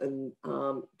time off and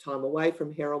time away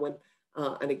from heroin.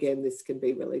 And again, this can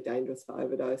be really dangerous for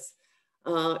overdose.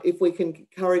 If we can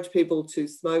encourage people to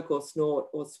smoke or snort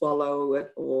or swallow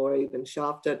it or even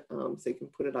shaft it, so you can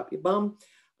put it up your bum,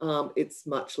 it's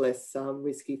much less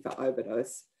risky for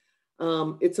overdose.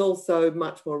 It's also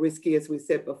much more risky, as we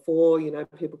said before, you know,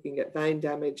 people can get vein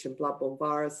damage and bloodborne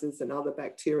viruses and other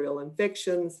bacterial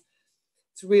infections.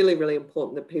 It's really, really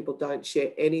important that people don't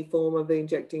share any form of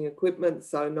injecting equipment.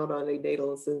 So not only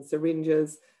needles and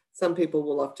syringes, some people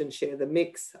will often share the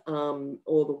mix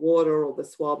or the water or the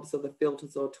swabs or the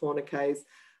filters or tourniquets,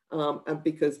 and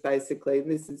because basically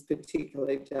this is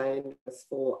particularly dangerous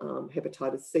for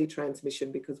hepatitis C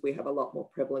transmission because we have a lot more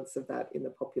prevalence of that in the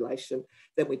population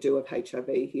than we do of HIV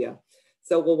here.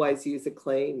 So always use a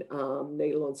clean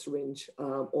needle and syringe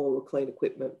or clean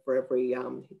equipment for every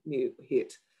new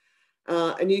hit.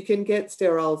 And you can get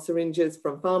sterile syringes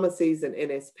from pharmacies and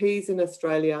NSPs in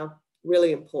Australia.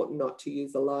 Really important not to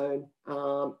use alone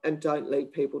and don't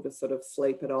leave people to sort of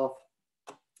sleep it off.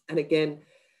 And again,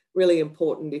 really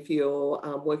important if you're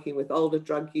working with older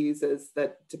drug users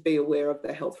that to be aware of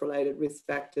the health-related risk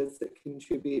factors that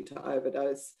contribute to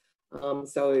overdose.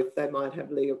 So if they might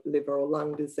have liver or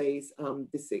lung disease,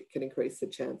 this can increase the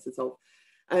chances of.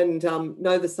 And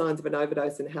know the signs of an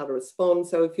overdose and how to respond.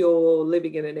 So if you're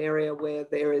living in an area where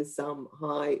there is some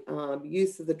high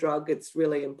use of the drug, it's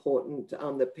really important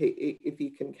that if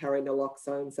you can carry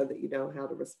naloxone so that you know how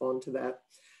to respond to that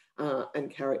and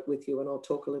carry it with you. And I'll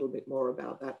talk a little bit more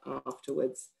about that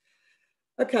afterwards.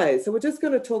 Okay, so we're just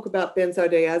going to talk about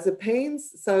benzodiazepines.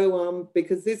 So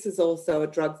because this is also a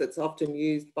drug that's often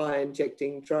used by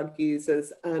injecting drug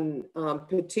users, and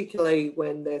particularly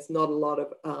when there's not a lot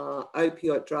of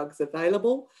opioid drugs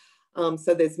available.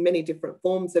 So there's many different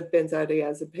forms of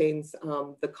benzodiazepines.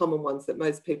 The common ones that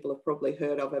most people have probably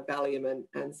heard of are Valium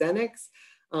and Xanax.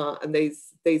 And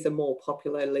these are more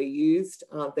popularly used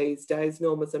these days.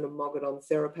 Normazine and Mogadon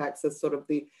Seropax are sort of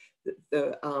the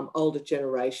older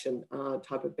generation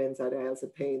type of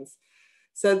benzodiazepines.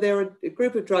 So there are a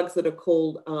group of drugs that are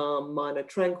called minor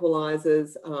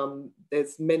tranquilizers.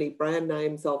 There's many brand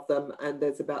names of them, and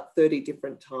there's about 30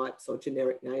 different types or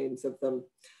generic names of them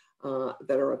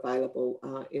that are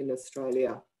available in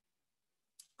Australia.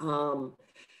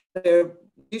 They're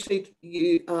usually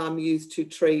used to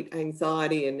treat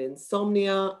anxiety and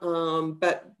insomnia,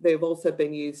 but they've also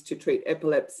been used to treat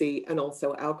epilepsy and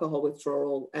also alcohol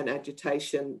withdrawal and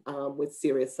agitation with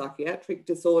serious psychiatric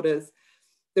disorders.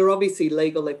 They're obviously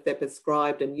legal if they're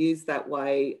prescribed and used that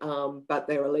way, but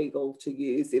they're illegal to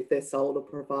use if they're sold or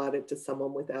provided to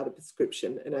someone without a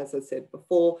prescription. And as I said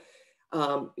before,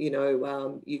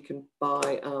 you can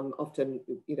buy, often,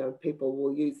 people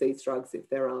will use these drugs if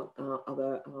there aren't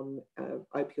other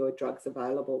opioid drugs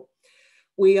available.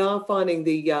 We are finding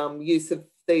the use of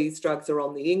these drugs are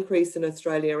on the increase in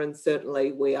Australia, and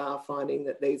certainly we are finding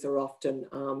that these are often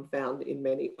found in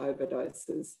many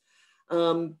overdoses.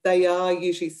 They are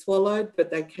usually swallowed,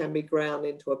 but they can be ground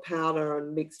into a powder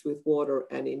and mixed with water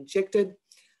and injected.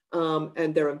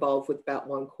 And they're involved with about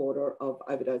 1/4 of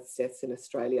overdose deaths in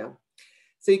Australia.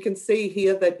 So you can see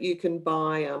here that you can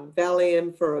buy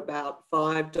Valium for about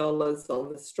 $5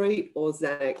 on the street or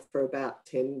Xanax for about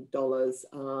 $10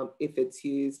 if it's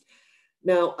used.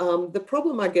 Now, the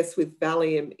problem, I guess, with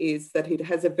Valium is that it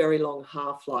has a very long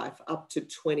half-life, up to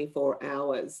 24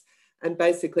 hours. And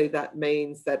basically that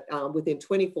means that within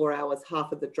 24 hours,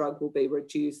 half of the drug will be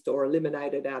reduced or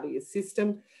eliminated out of your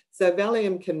system. So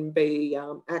Valium can be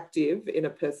active in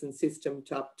a person's system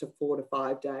to up to 4 to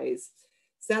 5 days.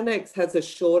 Xanax has a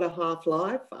shorter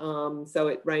half-life, so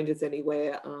it ranges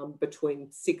anywhere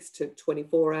between 6 to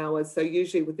 24 hours. So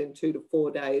usually within 2 to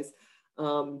 4 days,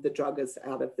 the drug is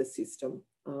out of the system.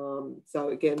 So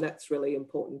again, that's really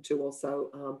important to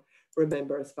also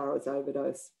remember as far as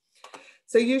overdose.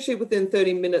 So usually within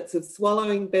 30 minutes of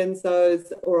swallowing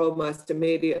benzos, or almost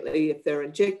immediately if they're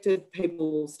injected,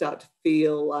 people will start to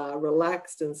feel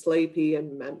relaxed and sleepy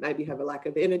and maybe have a lack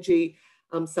of energy.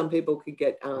 Some people could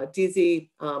get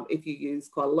dizzy. If you use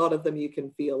quite a lot of them, you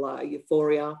can feel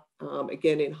euphoria.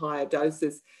 Again, in higher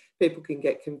doses, people can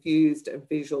get confused and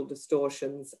visual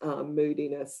distortions,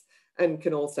 moodiness, and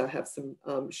can also have some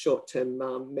short-term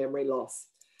memory loss.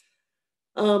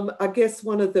 I guess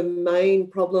one of the main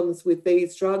problems with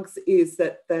these drugs is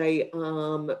that they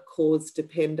cause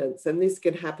dependence, and this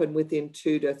can happen within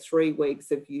 2 to 3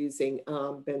 weeks of using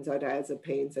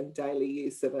benzodiazepines and daily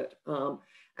use of it.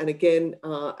 And again,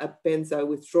 a benzo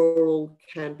withdrawal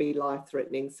can be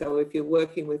life-threatening. So if you're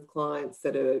working with clients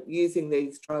that are using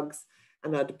these drugs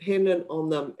and are dependent on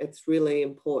them, it's really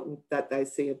important that they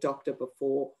see a doctor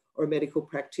before, or a medical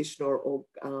practitioner, or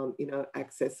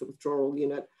access a withdrawal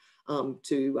unit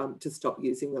to stop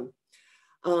using them.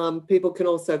 People can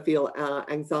also feel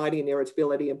anxiety and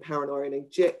irritability and paranoia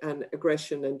and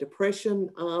aggression and depression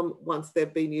once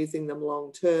they've been using them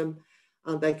long term.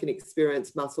 They can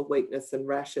experience muscle weakness and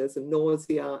rashes and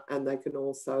nausea, and they can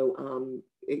also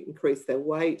increase their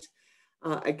weight.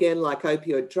 Again, like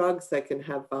opioid drugs, they can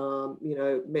have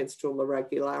menstrual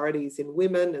irregularities in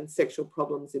women and sexual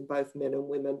problems in both men and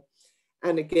women.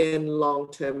 And again,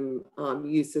 long-term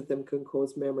use of them can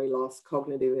cause memory loss,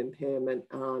 cognitive impairment,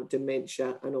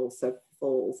 dementia, and also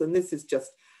falls. And this is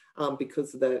just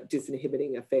because of the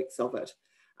disinhibiting effects of it,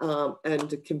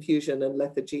 and confusion and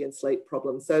lethargy and sleep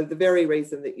problems. So the very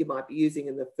reason that you might be using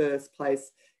in the first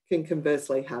place can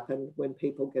conversely happen when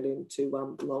people get into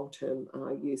long-term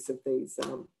use of these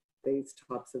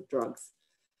types of drugs.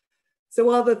 So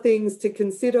other things to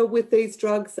consider with these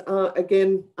drugs,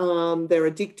 again, they're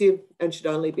addictive and should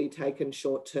only be taken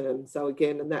short-term. So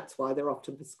again, and that's why they're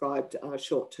often prescribed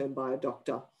short-term by a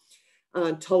doctor.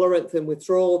 Tolerance and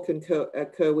withdrawal can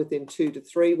occur within 2 to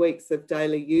 3 weeks of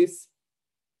daily use.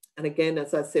 And again,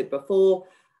 as I said before,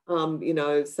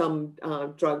 some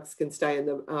drugs can stay in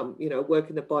the, work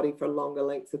in the body for longer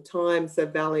lengths of time. So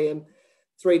Valium,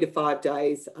 3 to 5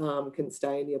 days can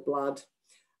stay in your blood.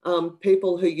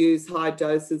 People who use high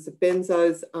doses of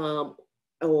benzos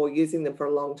or using them for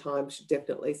a long time should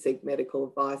definitely seek medical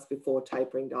advice before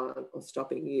tapering down or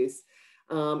stopping use.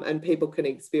 And people can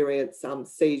experience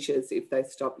seizures if they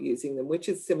stop using them, which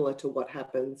is similar to what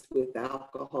happens with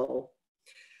alcohol.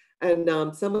 And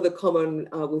some of the common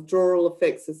withdrawal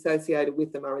effects associated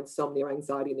with them are insomnia,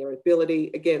 anxiety, and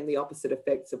irritability. Again, the opposite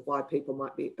effects of why people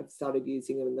might have started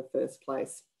using them in the first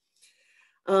place.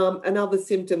 And other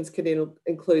symptoms can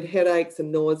include headaches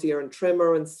and nausea and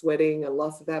tremor and sweating and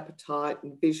loss of appetite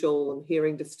and visual and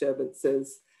hearing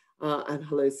disturbances and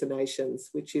hallucinations,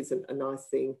 which isn't a nice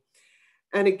thing.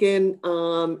 And again,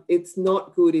 it's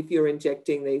not good if you're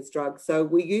injecting these drugs. So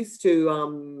we used to,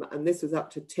 and this was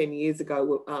up to 10 years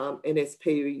ago,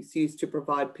 NSP used to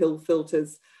provide pill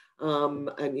filters, and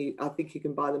I think you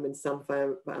can buy them in some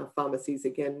pharmacies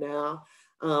again now.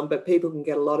 But people can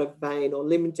get a lot of vein or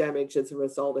limb damage as a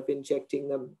result of injecting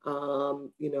them,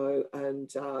 so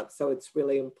it's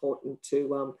really important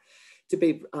to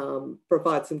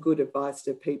provide some good advice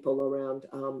to people around,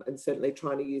 and certainly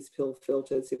trying to use pill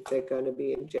filters if they're going to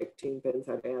be injecting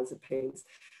benzodiazepines.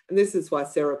 And this is why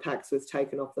Seropax was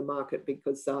taken off the market,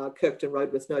 because Kirkton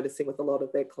Road was noticing with a lot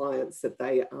of their clients that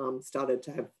they started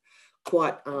to have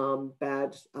quite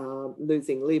bad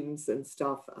losing limbs and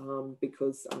stuff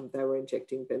because they were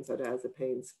injecting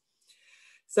benzodiazepines.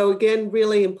 So again,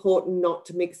 really important not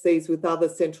to mix these with other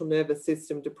central nervous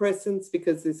system depressants,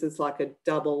 because this is like a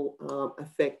double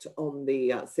effect on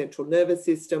the central nervous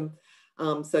system.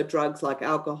 So drugs like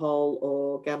alcohol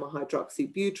or gamma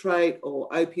hydroxybutyrate or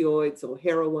opioids or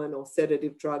heroin or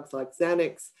sedative drugs like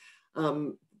Xanax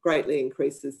greatly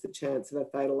increases the chance of a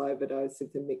fatal overdose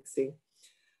if they're mixing.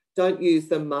 Don't use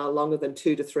them longer than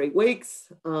 2 to 3 weeks.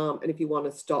 And if you want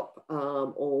to stop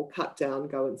or cut down,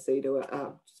 go and speak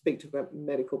to a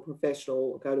medical professional,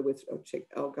 or go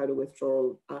to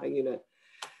withdrawal unit.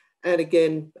 And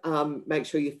again, make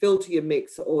sure you filter your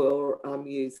mix or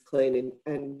use clean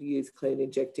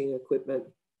injecting equipment.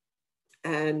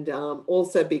 And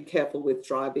also be careful with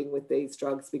driving with these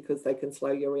drugs, because they can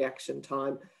slow your reaction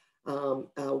time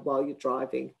while you're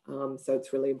driving. So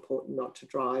it's really important not to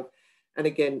drive. And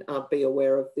again, be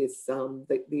aware of this, the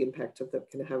impact of that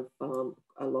can have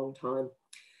a long time.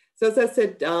 So as I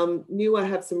said, NUA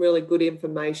have some really good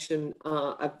information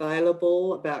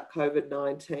available about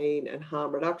COVID-19 and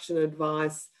harm reduction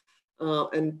advice.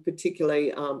 And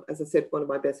particularly, as I said, one of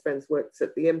my best friends works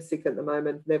at the MSIC at the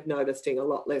moment. They've noticed a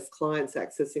lot less clients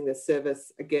accessing the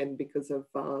service, again, because of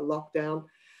lockdown.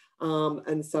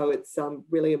 And so it's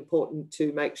really important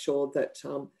to make sure that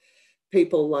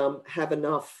people have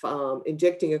enough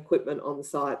injecting equipment on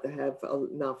site, they have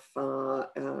enough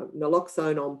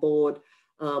naloxone on board,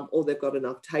 or they've got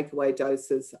enough takeaway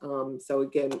doses. So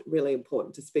again, really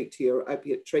important to speak to your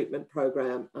opiate treatment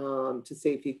program to see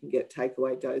if you can get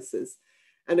takeaway doses.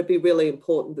 And it'd be really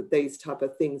important that these type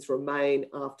of things remain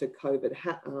after COVID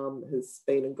has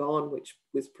been and gone, which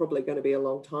was probably going to be a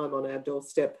long time on our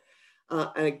doorstep.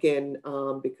 And again,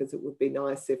 because it would be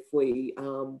nice if we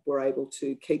were able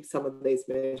to keep some of these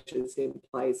measures in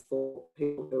place for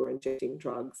people who are injecting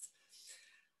drugs.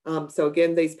 So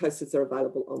again, these posters are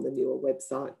available on the NUA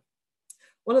website.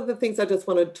 One of the things I just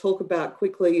want to talk about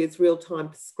quickly is real-time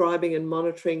prescribing and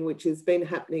monitoring, which has been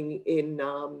happening in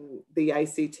the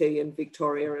ACT in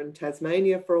Victoria and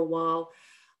Tasmania for a while.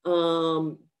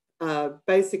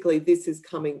 Basically, this is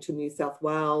coming to New South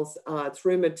Wales. It's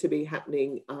rumoured to be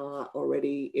happening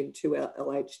already in 2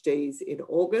 LHDs in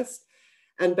August.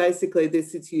 And basically,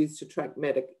 this is used to track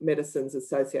medicines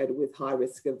associated with high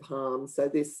risk of harm. So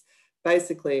this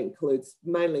basically includes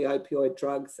mainly opioid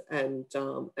drugs and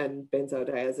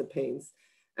benzodiazepines.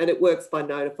 And it works by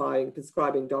notifying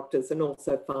prescribing doctors and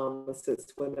also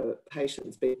pharmacists when a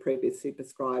patient's been previously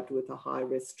prescribed with a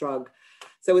high-risk drug.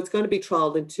 So it's going to be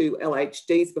trialled in 2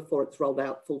 LHDs before it's rolled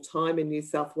out full-time in New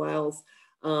South Wales.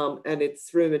 And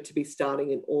it's rumoured to be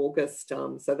starting in August.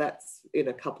 So that's in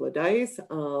a couple of days.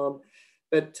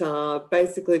 But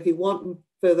basically, if you want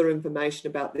further information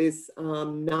about this,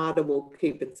 NADA will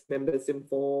keep its members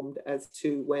informed as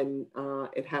to when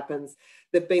it happens.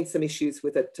 There've been some issues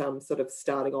with it sort of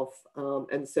starting off,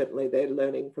 and certainly they're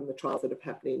learning from the trials that have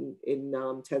happened in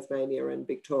Tasmania and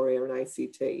Victoria and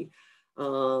ACT.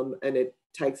 And it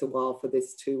takes a while for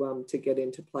this to get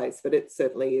into place, but it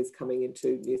certainly is coming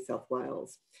into New South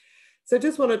Wales. So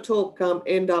just want to talk,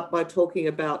 end up by talking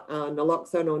about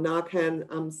naloxone or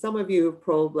Narcan. Some of you have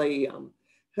probably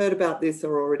heard about this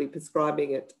or already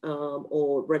prescribing it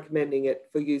or recommending it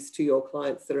for use to your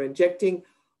clients that are injecting.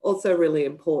 Also really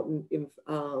important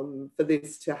for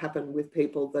this to happen with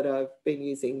people that have been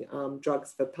using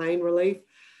drugs for pain relief.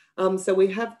 So we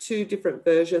have 2 different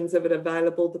versions of it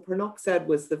available. The Pranoxad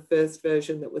was the first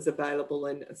version that was available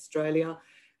in Australia,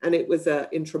 and it was an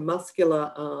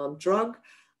intramuscular drug.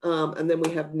 And then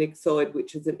we have Nixoid,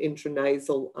 which is an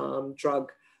intranasal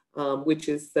drug, which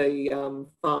is the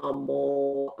far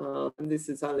more, and this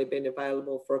has only been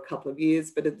available for a couple of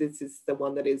years, but this is the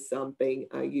one that is being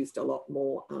used a lot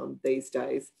more these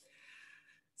days.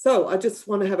 So I just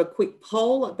want to have a quick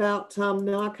poll about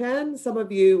Narcan. Some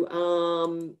of you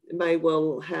may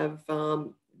well have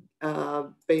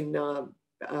been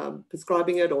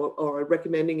prescribing it or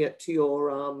recommending it to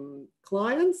your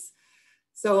clients.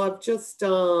 So I've just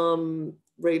I'm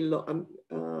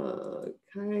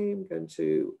going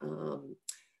to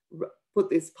put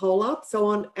this poll up. So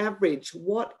on average,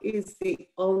 what is the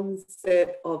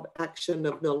onset of action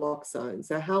of naloxone?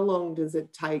 So how long does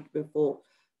it take before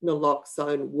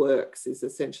naloxone works is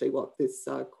essentially what this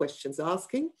question's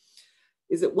asking.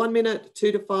 Is it 1 minute,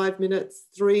 2 to 5 minutes,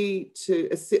 6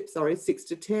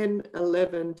 to 10,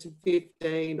 11 to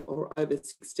 15, or over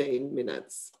 16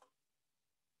 minutes?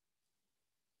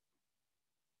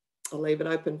 I'll leave it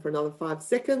open for another 5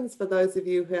 seconds for those of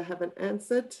you who haven't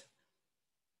answered.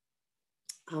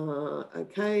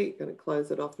 Okay, going to close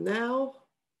it off now.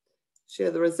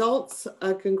 Share the results.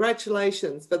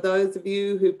 Congratulations. For those of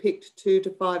you who picked 2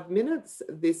 to 5 minutes,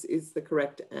 this is the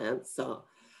correct answer.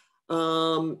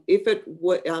 If it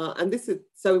were, and this is,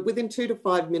 so within 2 to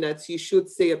 5 minutes, you should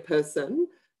see a person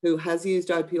who has used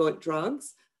opioid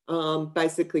drugs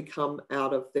basically come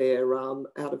out of their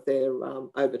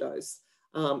overdose.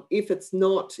 If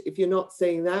you're not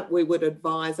seeing that, we would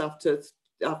advise after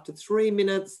 3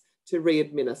 minutes to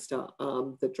re-administer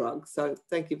the drug. So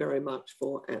thank you very much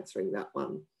for answering that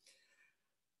one.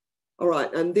 All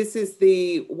right, and this is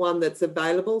the one that's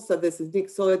available. So this is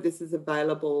Nixoid, this is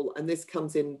available, and this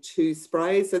comes in 2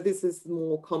 sprays. So this is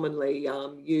more commonly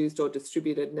used or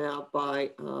distributed now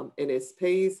by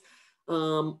NSPs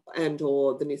and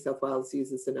or the New South Wales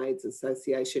Users and AIDS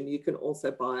Association. You can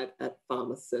also buy it at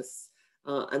pharmacists,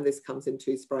 and this comes in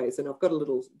 2 sprays. And I've got a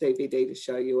little DVD to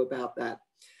show you about that.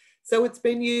 So it's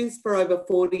been used for over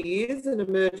 40 years in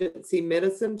emergency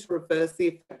medicine to reverse the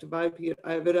effect of opiate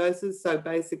overdoses. So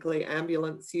basically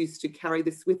ambulance used to carry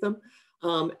this with them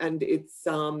and it's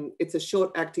a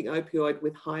short-acting opioid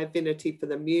with high affinity for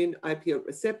the mu opioid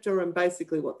receptor. And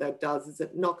basically what that does is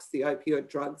it knocks the opioid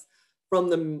drugs from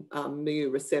the mu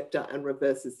receptor and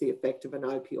reverses the effect of an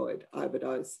opioid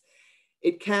overdose.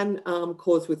 It can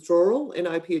cause withdrawal in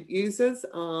opiate users.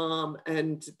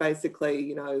 And basically,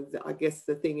 you know, I guess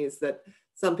the thing is that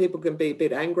some people can be a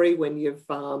bit angry when you've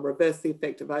reversed the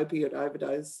effect of opioid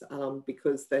overdose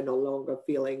because they're no longer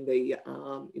feeling the,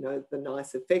 you know, the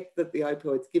nice effect that the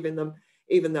opioid's given them,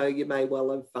 even though you may well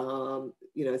have,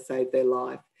 you know, saved their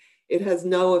life. It has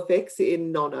no effects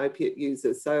in non-opiate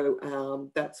users. So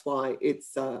that's why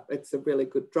it's a really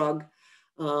good drug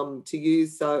to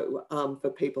use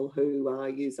for people who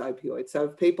use opioids. So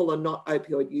if people are not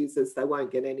opioid users, they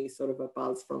won't get any sort of a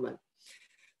buzz from it.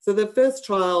 So the first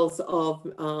trials of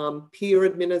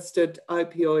peer-administered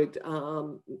opioid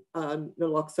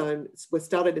naloxone were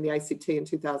started in the ACT in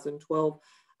 2012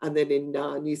 and then in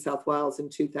New South Wales in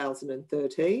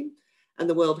 2013. And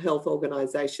the World Health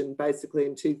Organization basically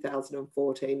in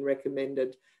 2014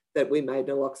 recommended that we made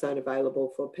naloxone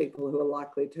available for people who are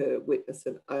likely to witness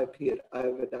an opiate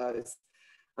overdose.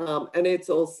 And it's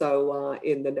also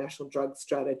in the National Drug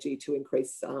Strategy to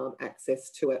increase access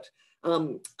to it.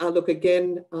 Look,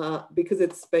 again, because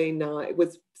it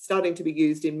was starting to be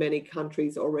used in many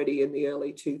countries already in the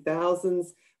early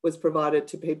 2000s, was provided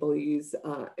to people who use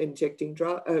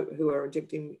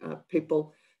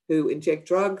people who inject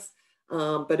drugs.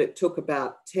 But it took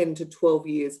about 10 to 12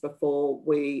 years before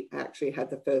we actually had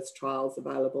the first trials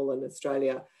available in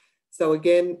Australia. So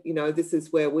again, you know, this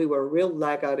is where we were a real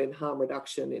laggard in harm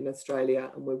reduction in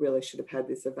Australia, and we really should have had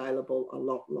this available a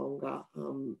lot longer,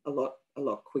 a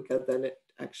lot quicker than it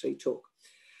actually took.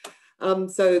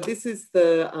 So this is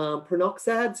the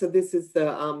Pranoxad. So this is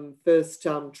the first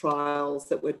trials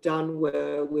that were done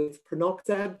were with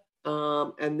Pranoxad,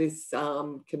 and this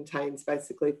contains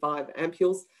basically 5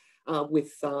 ampules.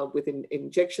 With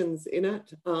injections in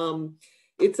it.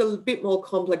 It's a bit more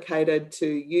complicated to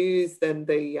use than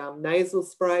the nasal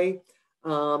spray.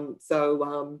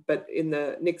 But in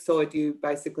the Nixoid, you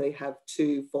basically have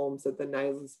 2 forms of the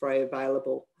nasal spray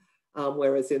available,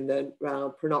 whereas in the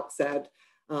Pranoxad,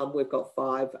 we've got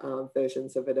 5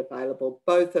 versions of it available.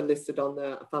 Both are listed on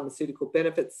the Pharmaceutical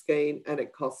Benefits Scheme, and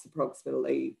it costs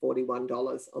approximately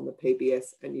 $41 on the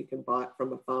PBS, and you can buy it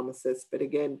from a pharmacist. But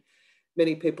again,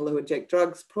 many people who inject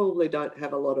drugs probably don't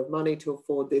have a lot of money to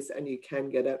afford this, and you can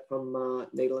get it from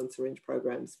needle and syringe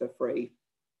programs for free.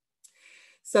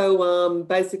 So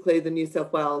basically the New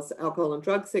South Wales alcohol and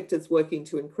drug sector is working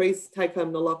to increase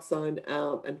take-home naloxone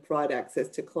and provide access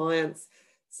to clients.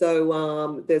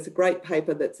 So there's a great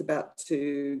paper that's about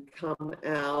to come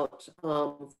out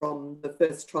from the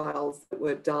first trials that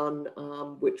were done,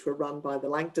 which were run by the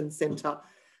Langton Centre.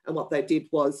 And what they did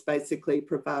was basically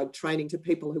provide training to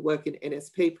people who work in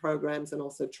NSP programs and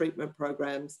also treatment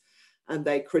programs. And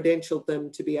they credentialed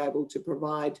them to be able to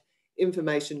provide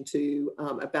information to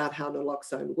about how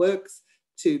naloxone works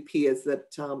to peers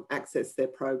that access their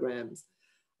programs.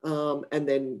 And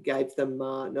then gave them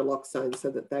naloxone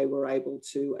so that they were able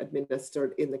to administer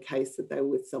it in the case that they were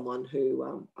with someone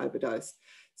who overdosed.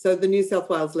 So the New South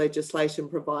Wales legislation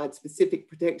provides specific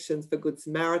protections for Good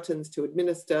Samaritans to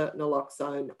administer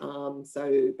naloxone.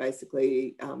 So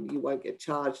basically you won't get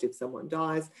charged if someone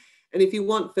dies. And if you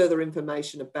want further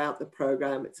information about the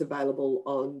program, it's available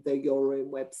on the Your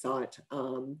Room website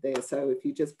there. So if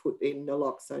you just put in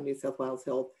naloxone New South Wales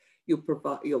Health,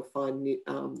 you'll find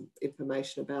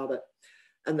information about it.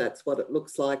 And that's what it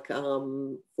looks like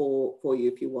for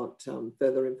you if you want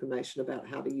further information about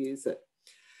how to use it.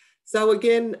 So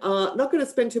again, not going to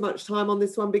spend too much time on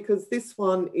this one because this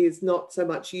one is not so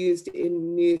much used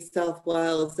in New South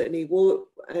Wales anymore,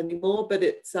 but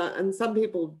it's, and some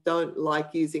people don't like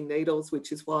using needles,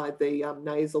 which is why the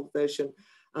nasal version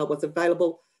was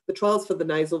available. The trials for the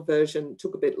nasal version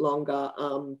took a bit longer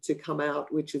to come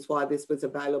out, which is why this was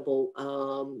available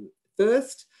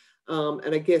first.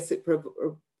 And I guess it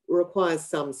requires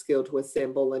some skill to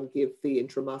assemble and give the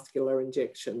intramuscular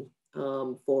injection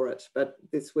for it. But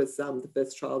this was the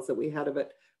first trials that we had of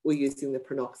it were using the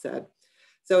Pranoxad.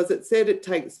 So as it said, it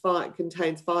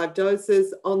contains 5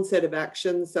 doses, onset of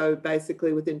action. So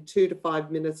basically within 2 to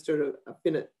 5 minutes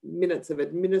of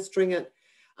administering it,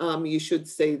 you should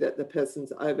see that the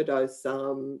person's overdose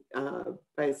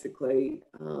basically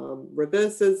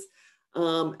reverses,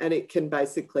 and it can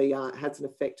basically has an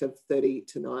effect of 30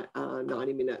 to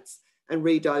 90 minutes, and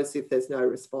redose if there's no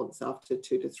response after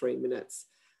 2 to 3 minutes.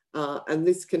 And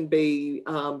this can be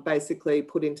basically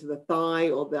put into the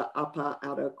thigh or the upper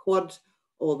outer quad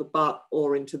or the butt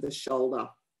or into the shoulder.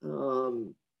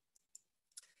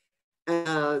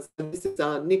 So this is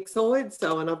Nixoid.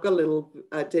 And I've got a little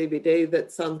DVD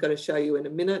that Sun's going to show you in a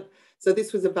minute. So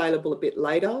this was available a bit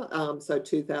later, so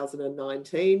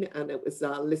 2019, and it was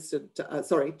listed,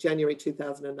 January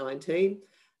 2019,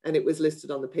 and it was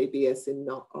listed on the PBS in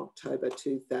October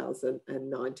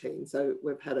 2019. So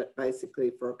we've had it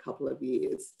basically for a couple of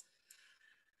years.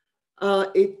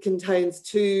 It contains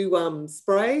 2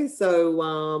 sprays,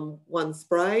 so 1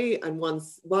 spray and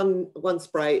one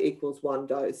spray equals 1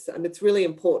 dose. And it's really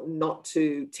important not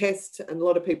to test, and a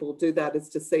lot of people do that, is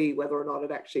to see whether or not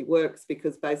it actually works,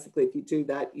 because basically if you do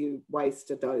that, you waste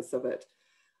a dose of it.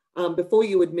 Before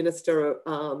you administer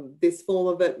this form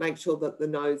of it, make sure that the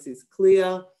nose is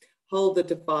clear. Hold the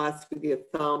device with your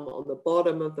thumb on the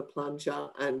bottom of the plunger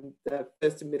and the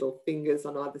first and middle fingers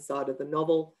on either side of the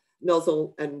nozzle,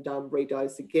 and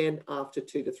redose again after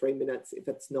 2 to 3 minutes if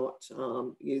it's not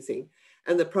using.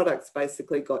 And the product's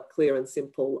basically got clear and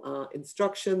simple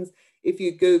instructions. If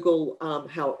you Google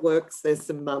how it works, there's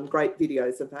some great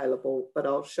videos available, but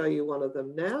I'll show you one of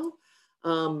them now,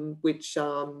 which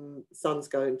Sun's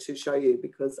going to show you,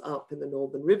 because up in the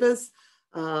Northern Rivers,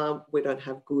 we don't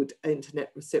have good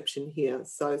internet reception here.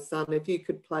 So Sun, if you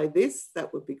could play this,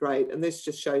 that would be great. And this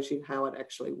just shows you how it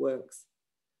actually works.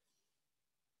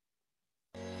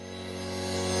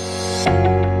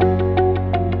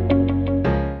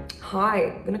 Hi,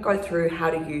 I'm going to go through how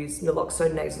to use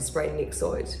naloxone nasal spray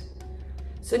Nixoid.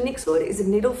 So Nixoid is a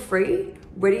needle-free,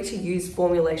 ready-to-use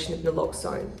formulation of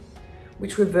naloxone,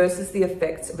 which reverses the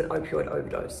effects of an opioid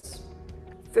overdose.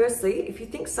 Firstly, if you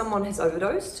think someone has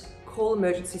overdosed, call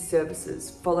emergency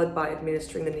services, followed by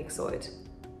administering the Nixoid.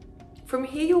 From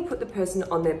here, you'll put the person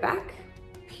on their back,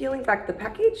 peeling back the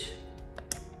package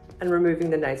and removing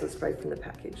the nasal spray from the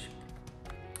package.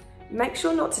 Make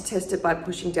sure not to test it by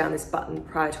pushing down this button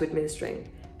prior to administering,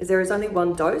 as there is only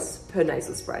 1 dose per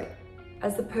nasal spray.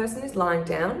 As the person is lying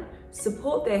down,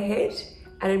 support their head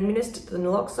and administer the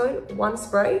naloxone 1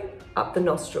 spray up the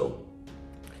nostril.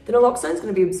 The naloxone is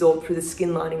going to be absorbed through the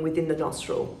skin lining within the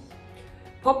nostril.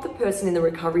 Pop the person in the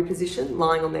recovery position,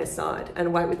 lying on their side,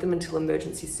 and wait with them until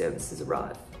emergency services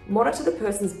arrive. Monitor the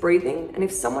person's breathing, and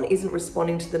if someone isn't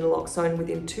responding to the naloxone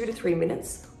within 2 to 3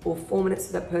 minutes or 4 minutes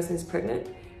if that person is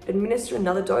pregnant, administer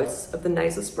another dose of the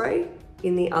nasal spray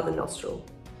in the other nostril.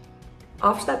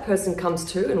 After that person comes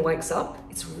to and wakes up,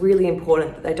 it's really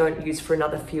important that they don't use for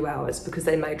another few hours, because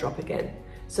they may drop again.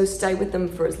 So stay with them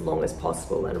for as long as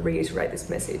possible and reiterate this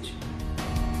message.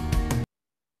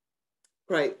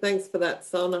 Great, thanks for that,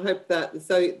 Son. I hope that,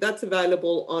 so that's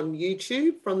available on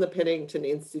YouTube from the Pennington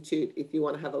Institute if you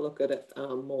want to have a look at it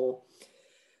more.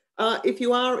 If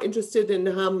you are interested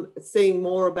in seeing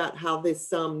more about how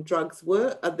this drugs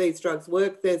work,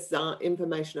 there's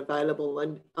information available,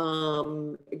 and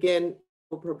again,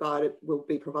 we'll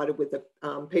be provided with a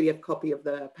PDF copy of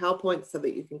the PowerPoint so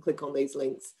that you can click on these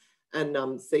links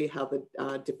and see how the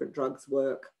different drugs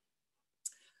work.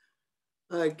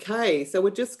 Okay, so we're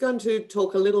just going to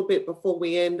talk a little bit before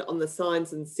we end on the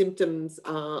signs and symptoms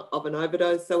of an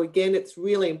overdose. So again, it's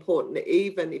really important,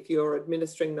 even if you're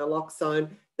administering naloxone,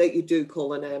 that you do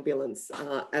call an ambulance,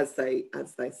 as they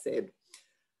said.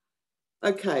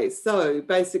 Okay, so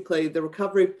basically the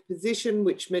recovery position,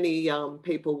 which many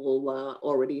people will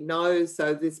already know.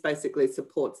 So this basically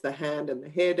supports the hand and the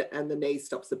head, and the knee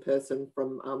stops the person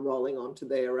from rolling onto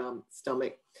their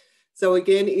stomach. So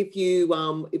again, if you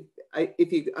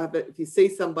see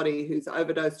somebody who's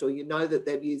overdosed, or you know that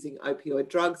they're using opioid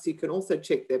drugs, you can also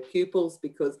check their pupils,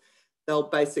 because they'll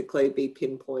basically be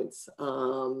pinpoints.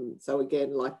 So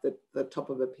again, like the top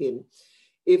of a pin.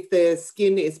 If their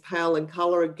skin is pale in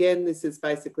colour, again, this is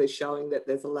basically showing that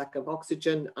there's a lack of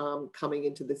oxygen coming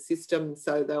into the system.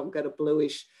 So they'll get a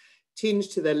bluish tinge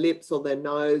to their lips or their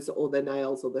nose or their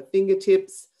nails or their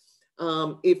fingertips.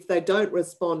 If they don't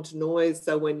respond to noise,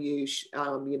 so when you,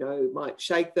 might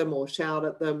shake them or shout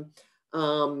at them,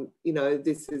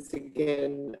 this is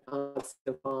again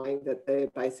signifying that they're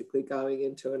basically going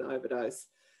into an overdose.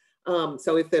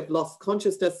 So if they've lost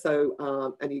consciousness,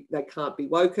 they can't be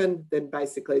woken, then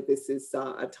basically this is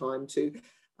a time to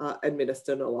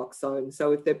administer naloxone.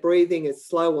 So if their breathing is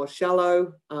slow or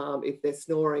shallow, if they're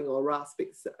snoring or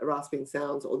rasping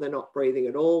sounds, or they're not breathing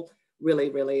at all,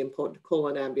 really, really important to call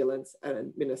an ambulance and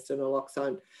administer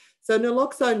naloxone. So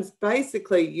naloxone is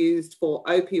basically used for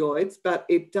opioids, but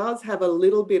it does have a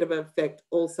little bit of an effect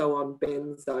also on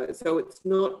benzo. So it's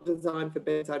not designed for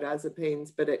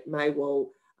benzodiazepines, but it may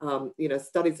well,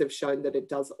 studies have shown that it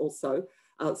does also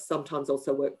sometimes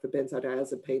also work for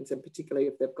benzodiazepines, and particularly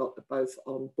if they've got both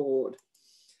on board.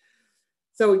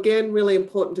 So again, really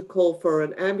important to call for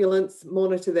an ambulance,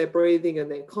 monitor their breathing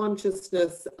and their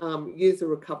consciousness, use a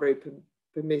recovery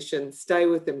permission, stay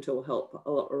with them till help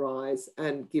arise,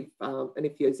 and give, and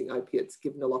if you're using opiates,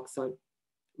 give naloxone.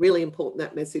 Really important,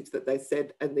 that message that they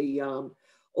said, and the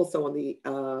also on the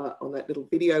on that little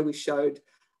video we showed,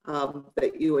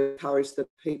 that you encourage the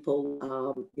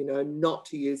people, you know, not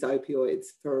to use opioids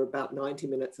for about 90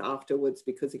 minutes afterwards,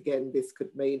 because again, this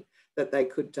could mean that they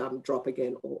could drop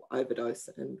again or overdose,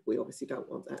 and we obviously don't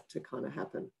want that to kind of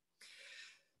happen.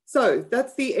 So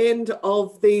that's the end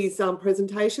of these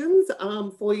presentations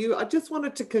for you. I just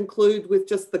wanted to conclude with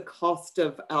just the cost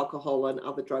of alcohol and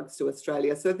other drugs to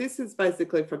Australia. So this is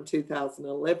basically from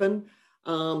 2011,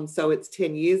 so it's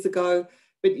 10 years ago.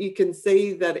 But you can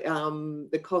see that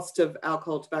the cost of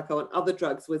alcohol, tobacco and other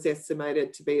drugs was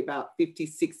estimated to be about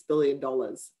 $56 billion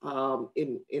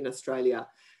in Australia.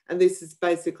 And this is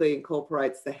basically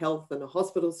incorporates the health and the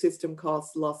hospital system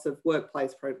costs, loss of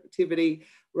workplace productivity,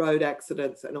 road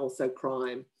accidents, and also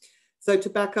crime. So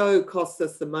tobacco costs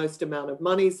us the most amount of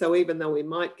money. So even though we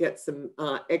might get some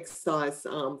excise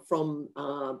from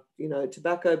you know,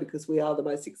 tobacco, because we are the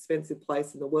most expensive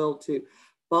place in the world to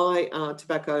buy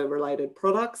tobacco-related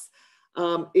products,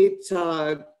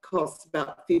 it costs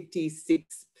about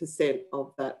 56%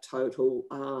 of that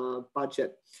total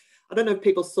budget. I don't know if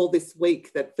people saw this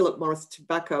week that Philip Morris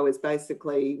Tobacco has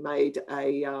basically made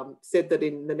a, said that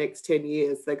in the next 10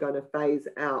 years, they're going to phase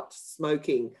out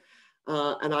smoking.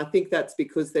 And I think that's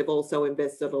because they've also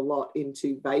invested a lot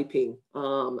into vaping.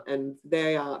 And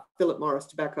they are, Philip Morris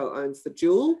Tobacco owns the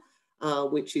Juul,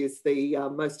 which is the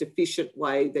most efficient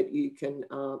way that you can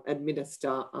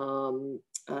administer,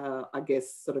 I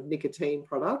guess, sort of nicotine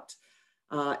product.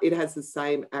 It has the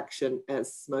same action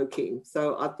as smoking.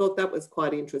 So I thought that was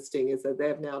quite interesting, is that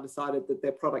they've now decided that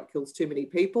their product kills too many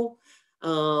people,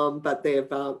 but they've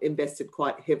invested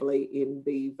quite heavily in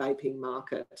the vaping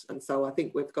market. And so I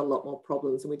think we've got a lot more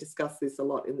problems, and we discussed this a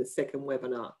lot in the second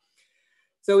webinar.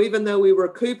 So even though we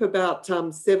recoup about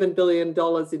 $7 billion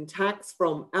in tax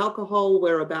from alcohol,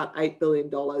 we're about $8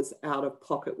 billion out of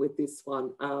pocket with this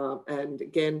one. And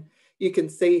again, you can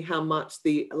see how much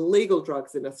the illegal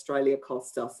drugs in Australia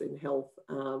cost us in health,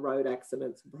 road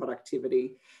accidents, and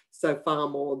productivity. So far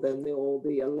more than all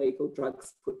the illegal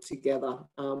drugs put together,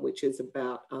 which is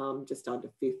about just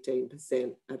under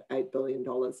 15% at $8 billion.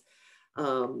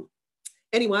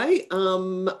 Anyway,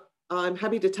 I'm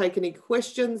happy to take any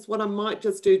questions. What I might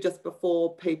just do just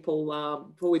before people,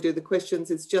 before we do the questions,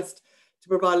 is just to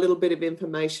provide a little bit of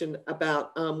information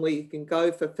about where you can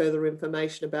go for further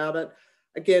information about it.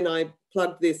 Again, I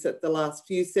plugged this at the last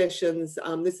few sessions.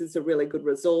 This is a really good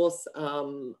resource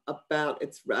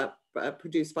it's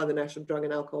produced by the National Drug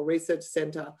and Alcohol Research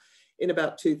Centre in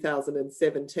about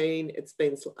 2017. It's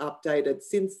been updated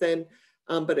since then,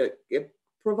 but it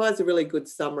provides a really good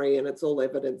summary, and it's all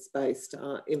evidence-based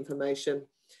information.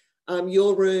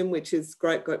 Your Room, which is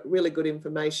great, got really good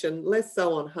information, less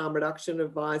so on harm reduction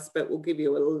advice, but will give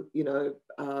you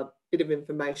a bit of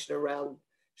information around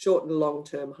short and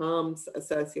long-term harms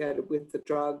associated with the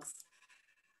drugs.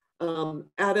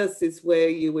 ADIS is where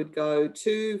you would go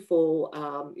to for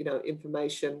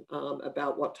information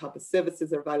about what type of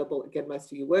services are available. Again,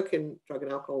 most of you work in drug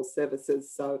and alcohol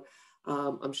services, so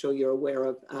I'm sure you're aware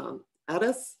of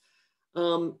ADIS.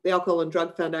 The Alcohol and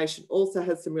Drug Foundation also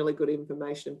has some really good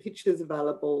information and pictures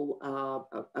available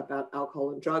about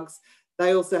alcohol and drugs.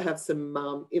 They also have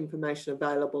some information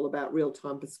available about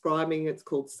real-time prescribing. It's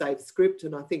called Safe Script,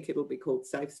 and I think it'll be called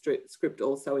Safe Script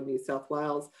also in New South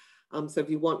Wales. So if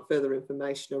you want further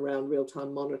information around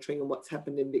real-time monitoring and what's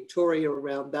happened in Victoria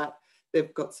around that,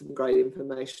 they've got some great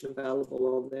information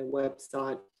available on their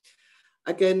website.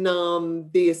 Again,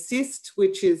 the Assist,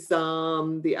 which is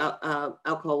the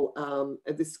alcohol,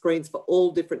 this screens for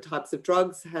all different types of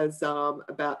drugs, has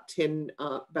about 10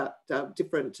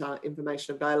 different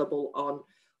information available on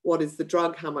what is the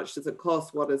drug, how much does it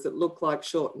cost, what does it look like,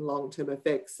 short and long-term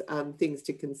effects, things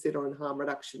to consider, and harm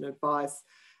reduction advice.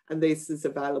 And this is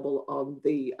available on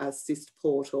the Assist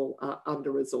portal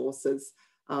under resources,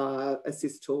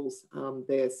 Assist tools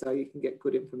there, so you can get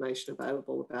good information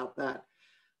available about that.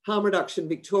 Harm Reduction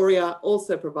Victoria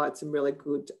also provides some really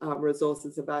good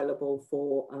resources available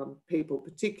for people,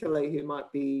 particularly who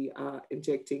might be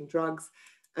injecting drugs.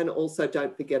 And also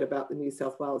don't forget about the New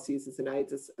South Wales Users and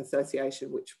AIDS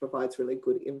Association, which provides really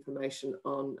good information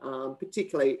on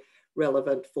particularly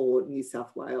relevant for New South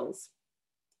Wales.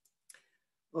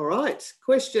 All right,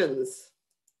 questions?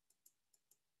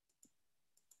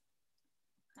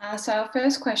 So our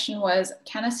first question was,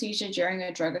 can a seizure during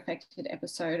a drug-affected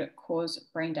episode cause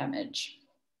brain damage?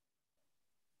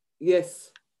 Yes.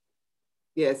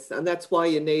 Yes, and that's why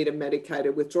you need a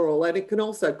medicated withdrawal, and it can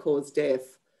also cause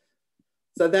death.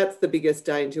 So that's the biggest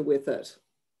danger with it.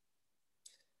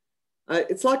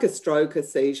 It's like a stroke, a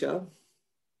seizure.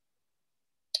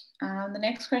 The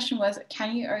next question was,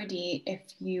 can you OD if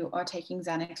you are taking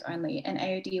Xanax only? An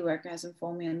AOD worker has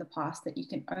informed me in the past that you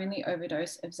can only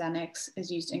overdose if Xanax is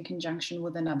used in conjunction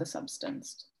with another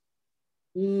substance.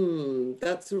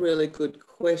 That's a really good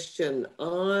question.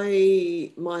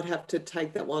 I might have to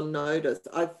take that one notice.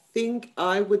 I think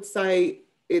I would say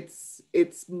it's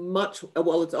much,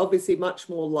 well, it's obviously much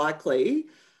more likely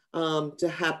to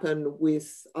happen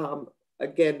with,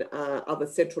 again, other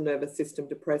central nervous system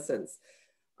depressants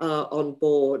on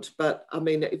board. But I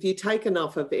mean, if you take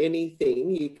enough of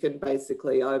anything, you can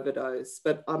basically overdose.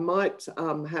 But I might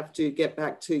have to get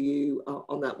back to you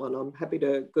on that one. I'm happy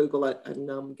to Google it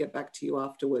and get back to you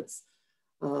afterwards.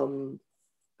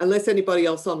 Unless anybody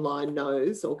else online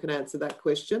knows or can answer that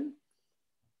question.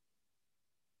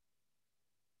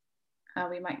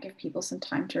 We might give people some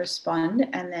time to respond,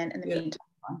 and then in the meantime,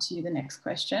 on to the next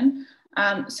question.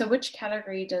 So which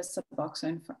category does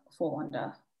Suboxone fall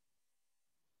under?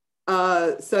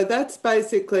 So that's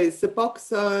basically,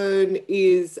 Suboxone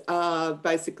is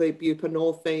basically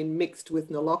buprenorphine mixed with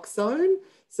naloxone.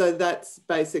 So that's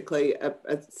basically a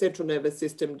central nervous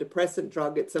system depressant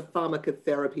drug. It's a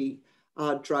pharmacotherapy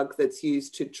drug that's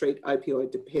used to treat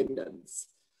opioid dependence.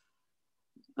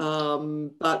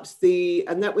 And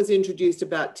that was introduced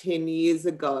about 10 years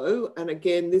ago. And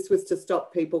again, this was to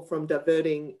stop people from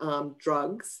diverting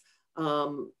drugs.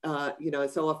 You know,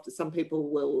 so often some people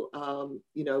will,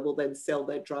 you know, will then sell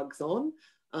their drugs on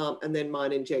and then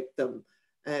might inject them.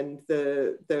 And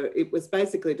it was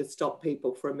basically to stop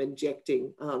people from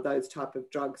injecting those type of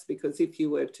drugs, because if you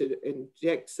were to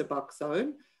inject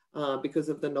Suboxone, because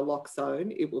of the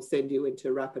naloxone, it will send you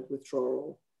into rapid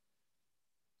withdrawal.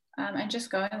 And just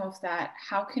going off that,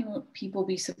 how can people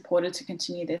be supported to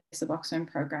continue their Suboxone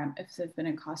program if they've been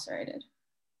incarcerated?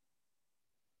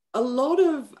 So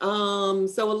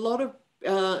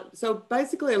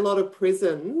basically a lot of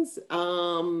prisons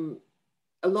are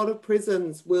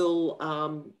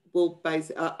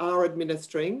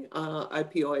administering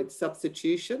opioid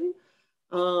substitution.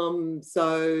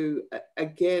 So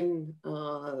again,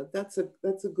 that's a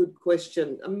good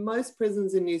question. Most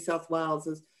prisons in New South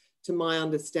Wales, to my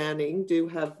understanding, do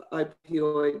have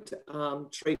opioid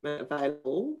treatment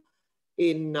available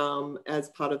in as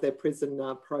part of their prison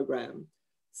program.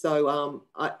 So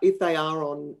if they are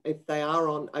on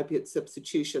opiate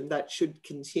substitution, that should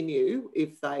continue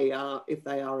if they are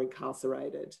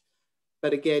incarcerated.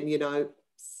 But again, you know,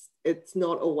 it's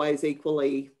not always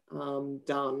equally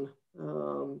done.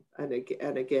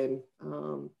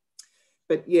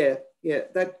 But yeah,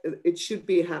 that it should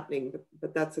be happening.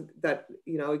 But that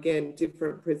you know, again,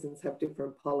 different prisons have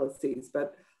different policies,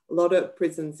 but a lot of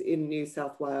prisons in New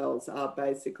South Wales are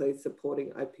basically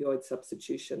supporting opioid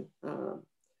substitution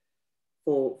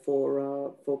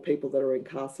for people that are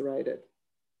incarcerated.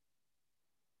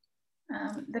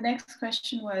 The next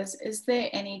question was, is there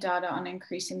any data on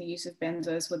increasing the use of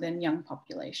benzos within young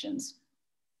populations?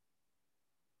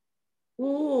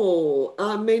 Oh,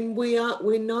 I mean, we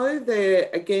know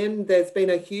there's been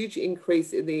a huge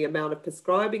increase in the amount of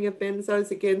prescribing of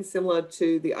benzos, again, similar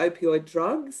to the opioid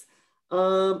drugs.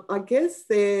 I guess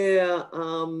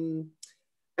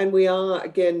and we are,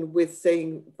 again, with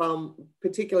seeing,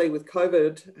 particularly with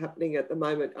COVID happening at the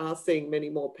moment, are seeing many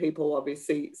more people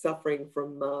obviously suffering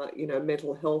from, you know,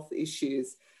 mental health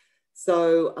issues.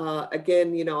 So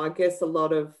again, you know, I guess a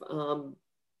lot of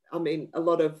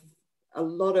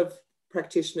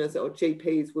practitioners or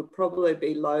GPs would probably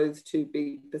be loath to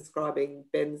be prescribing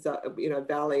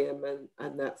Valium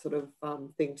and that sort of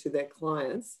thing to their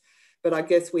clients. But I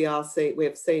guess we have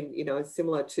seen, you know,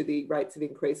 similar to the rates of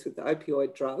increase with the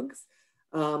opioid drugs,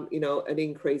 you know, an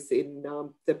increase in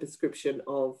the prescription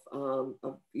of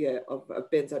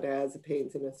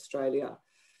benzodiazepines in Australia.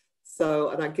 So,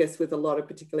 and I guess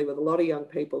particularly with a lot of young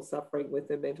people suffering with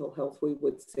their mental health, we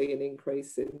would see an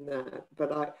increase in that.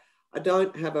 But I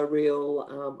don't have a real,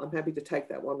 I'm happy to take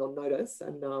that one on notice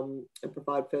and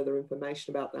provide further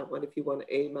information about that one. If you want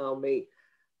to email me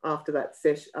after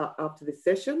this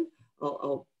session,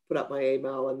 I'll put up my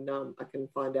email and I can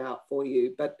find out for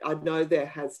you. But I know there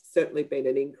has certainly been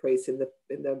an increase in the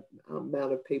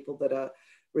amount of people that are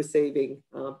receiving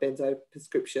benzo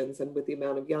prescriptions, and with the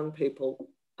amount of young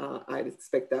people, I'd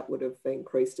expect that would have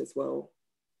increased as well.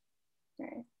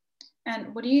 Okay.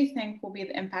 And what do you think will be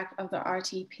the impact of the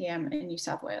RTPM in New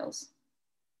South Wales?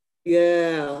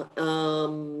 Yeah,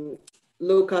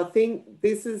 look, I think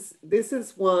this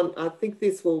is one. I think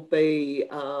this will be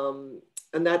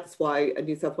that's why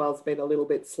New South Wales has been a little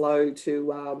bit slow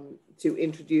to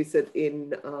introduce it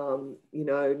in, you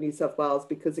know, New South Wales,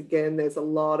 because again, there's a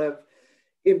lot of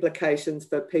implications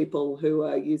for people who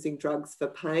are using drugs for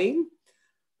pain.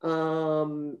 You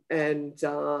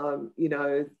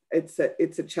know, it's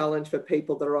a challenge for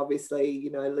people that are obviously,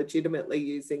 you know, legitimately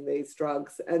using these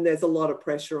drugs, and there's a lot of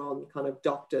pressure on kind of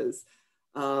doctors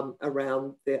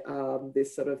around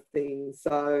this sort of thing.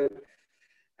 So,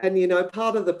 and, you know,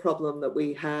 part of the problem that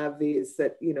we have is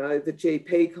that, you know, the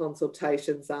GP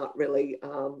consultations aren't really,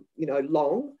 you know,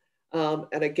 long.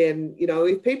 And again, you know,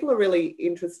 if people are really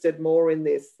interested more in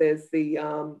this, there's the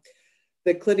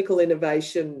Clinical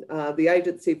Innovation, the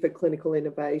Agency for Clinical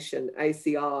Innovation,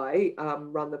 ACI,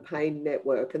 run the Pain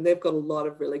Network, and they've got a lot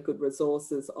of really good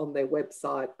resources on their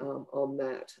website on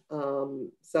that.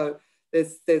 So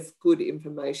there's good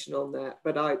information on that.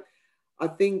 But I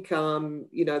think,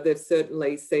 you know, they've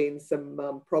certainly seen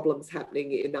some problems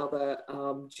happening in other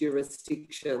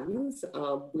jurisdictions,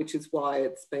 which is why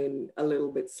it's been a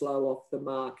little bit slow off the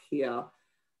mark here.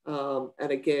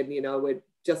 And again, you know, we're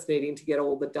just needing to get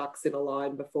all the ducks in a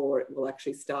line before it will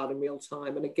actually start in real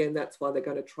time. And again, that's why they're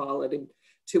going to trial it in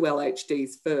 2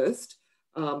 LHDs first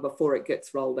before it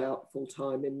gets rolled out full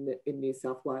time in New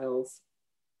South Wales.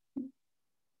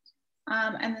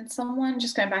 And then someone,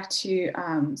 just going back to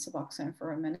Suboxone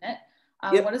for a minute,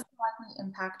 Yep. what is the likely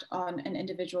impact on an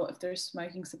individual if they're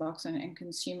smoking Suboxone and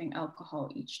consuming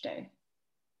alcohol each day?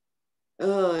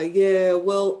 Yeah,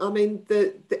 well, I mean,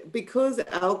 because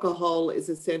alcohol is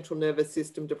a central nervous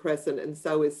system depressant and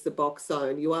so is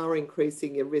Suboxone, you are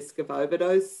increasing your risk of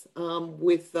overdose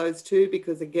with those two,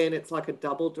 because again, it's like a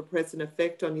double depressant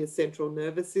effect on your central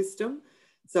nervous system.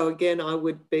 So again, I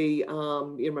would be,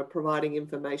 you know, providing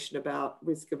information about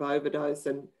risk of overdose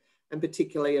and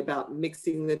particularly about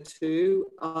mixing the two.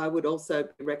 I would also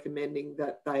be recommending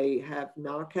that they have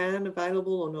Narcan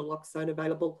available or naloxone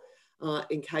available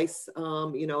in case,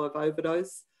 you know, of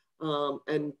overdose,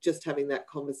 and just having that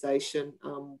conversation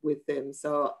with them.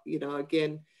 So, you know,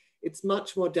 again, it's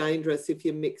much more dangerous if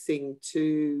you're mixing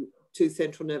two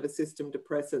central nervous system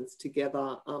depressants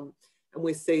together. And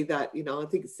we see that, you know, I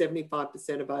think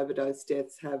 75% of overdose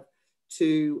deaths have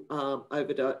two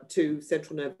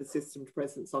central nervous system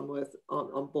depressants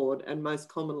on board. And most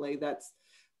commonly that's,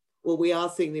 well, we are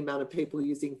seeing the amount of people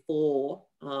using 4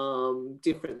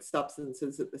 different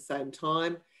substances at the same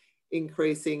time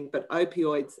increasing, but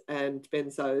opioids and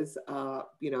benzos are,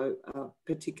 you know,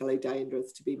 particularly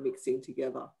dangerous to be mixing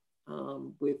together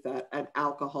with that. And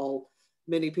alcohol,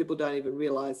 many people don't even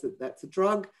realize that that's a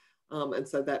drug. And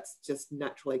so that's just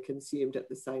naturally consumed at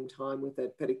the same time with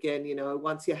it. But again, you know,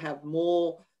 once you have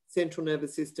more central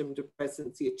nervous system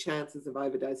depressants, your chances of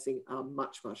overdosing are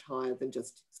much, much higher than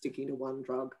just sticking to one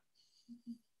drug.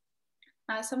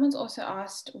 Someone's also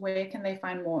asked, where can they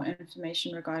find more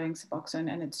information regarding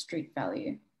Suboxone and its street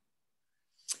value?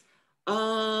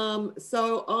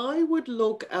 So I would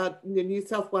look at the New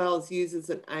South Wales Users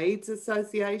and AIDS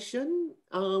Association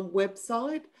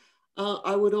website.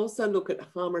 I would also look at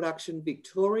Harm Reduction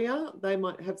Victoria. They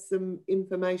might have some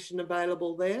information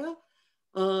available there.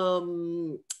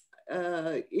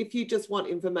 If you just want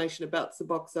information about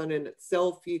Suboxone in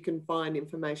itself, you can find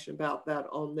information about that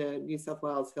on the New South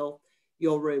Wales Health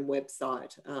Your Room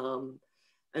website.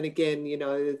 And again, you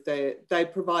know, they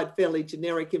provide fairly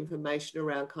generic information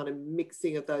around kind of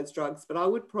mixing of those drugs, but I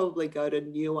would probably go to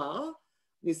NUA,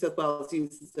 New South Wales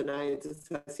Users and AIDS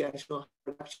Association, or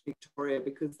Reduction Victoria,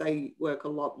 because they work a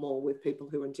lot more with people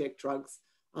who inject drugs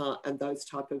and those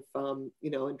type of, you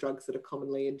know, and drugs that are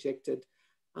commonly injected.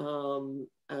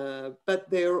 But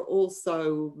there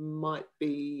also might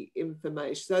be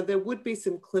information. So there would be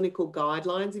some clinical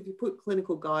guidelines. If you put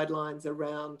clinical guidelines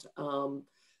around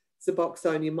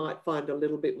Suboxone, you might find a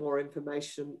little bit more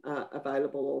information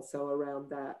available also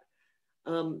around that.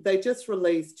 They just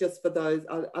released, just for those,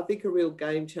 I think a real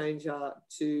game changer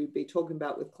to be talking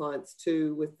about with clients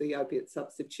too, with the opiate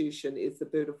substitution, is the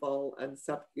Buterol and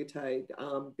Subutex,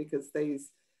 because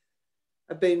these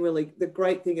have been really, the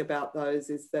great thing about those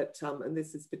is that, and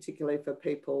this is particularly for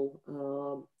people,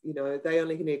 you know, they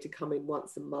only need to come in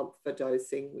once a month for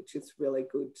dosing, which is really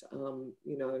good,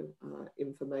 you know,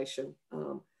 information,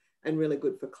 and really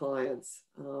good for clients.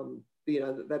 You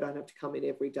know, that they don't have to come in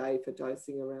every day for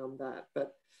dosing around that.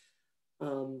 But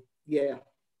yeah,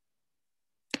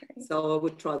 so I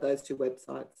would try those two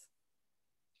websites.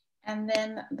 And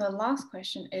then the last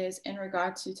question is in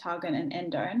regard to Targan and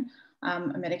Endone,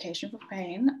 a medication for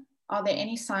pain. Are there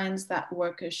any signs that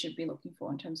workers should be looking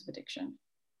for in terms of addiction?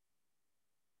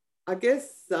 I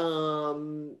guess,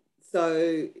 so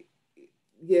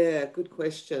Yeah, good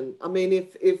question. I mean,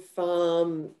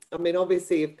 I mean,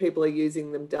 obviously, if people are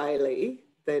using them daily,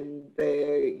 then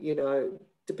they're, you know,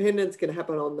 dependence can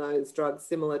happen on those drugs,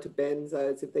 similar to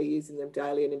benzos, if they're using them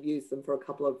daily and have used them for a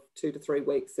couple of 2 to 3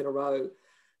 weeks in a row.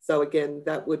 So again,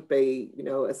 that would be, you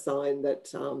know, a sign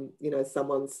that, you know,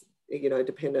 someone's, you know,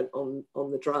 dependent on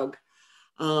the drug.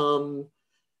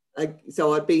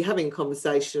 So I'd be having a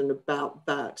conversation about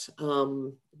that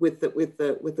with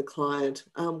the client.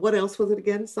 What else was it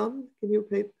again, Son? Can you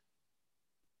repeat?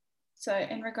 So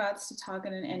in regards to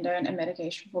target and endone and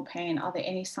medication for pain, are there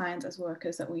any signs as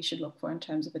workers that we should look for in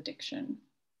terms of addiction?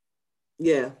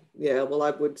 Yeah. Well,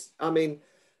 I mean,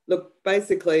 look,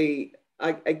 basically,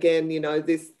 again, you know,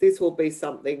 this will be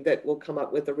something that will come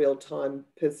up with a real-time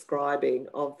prescribing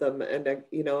of them. And,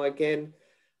 you know, again,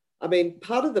 I mean,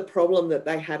 part of the problem that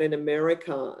they had in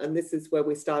America, and this is where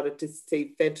we started to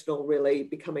see fentanyl really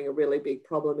becoming a really big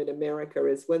problem in America,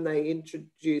 is when they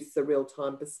introduced the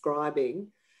real-time prescribing,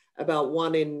 about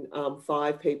 1 in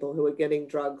 5 people who were getting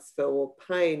drugs for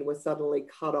pain were suddenly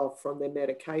cut off from their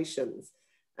medications.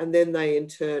 And then they in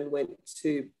turn went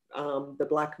to the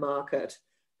black market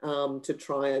to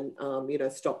try and, you know,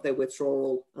 stop their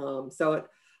withdrawal.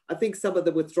 I think some of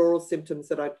the withdrawal symptoms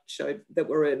that I showed that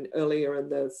were in earlier in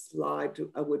the slide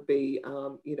would be,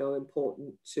 you know,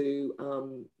 important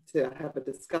to have a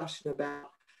discussion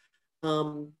about.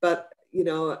 But you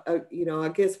know, I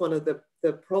guess one of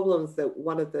the problems, that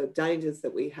one of the dangers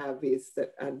that we have is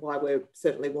that, and why we're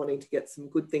certainly wanting to get some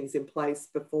good things in place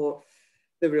before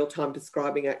the real-time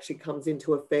prescribing actually comes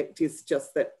into effect, is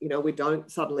just that, you know, we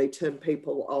don't suddenly turn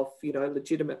people off, you know,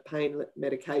 legitimate pain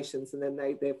medications and then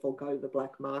they therefore go to the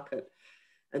black market.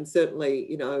 And certainly,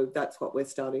 you know, that's what we're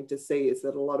starting to see, is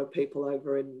that a lot of people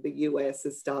over in the US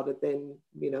have started then,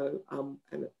 you know,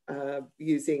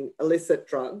 using illicit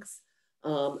drugs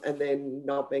and then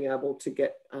not being able to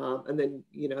get, and then,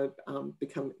 you know,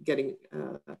 getting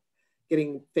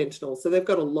fentanyl. So they've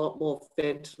got a lot more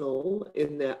fentanyl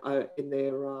in their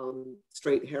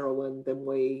street heroin than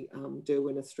we do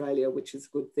in Australia, which is a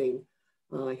good thing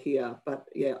here. But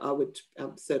yeah, I would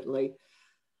certainly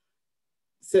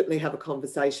have a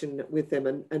conversation with them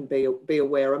and be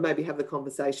aware, and maybe have the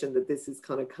conversation that this is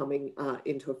kind of coming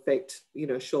into effect, you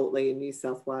know, shortly in New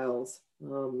South Wales.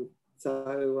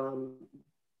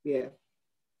 Yeah.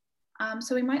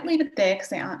 So we might leave it there because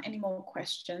there aren't any more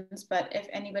questions, but if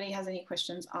anybody has any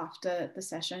questions after the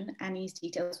session, Annie's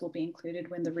details will be included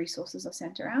when the resources are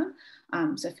sent around.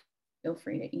 So feel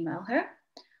free to email her.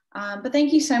 But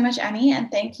thank you so much, Annie,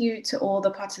 and thank you to all the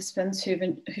participants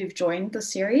who've joined the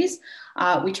series.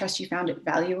 We trust you found it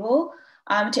valuable.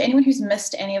 To anyone who's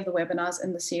missed any of the webinars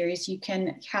in the series, you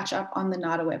can catch up on the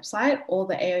NADA website. All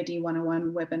the AOD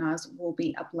 101 webinars will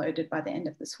be uploaded by the end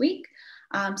of this week.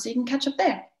 So you can catch up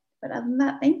there. But other than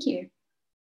that, thank you.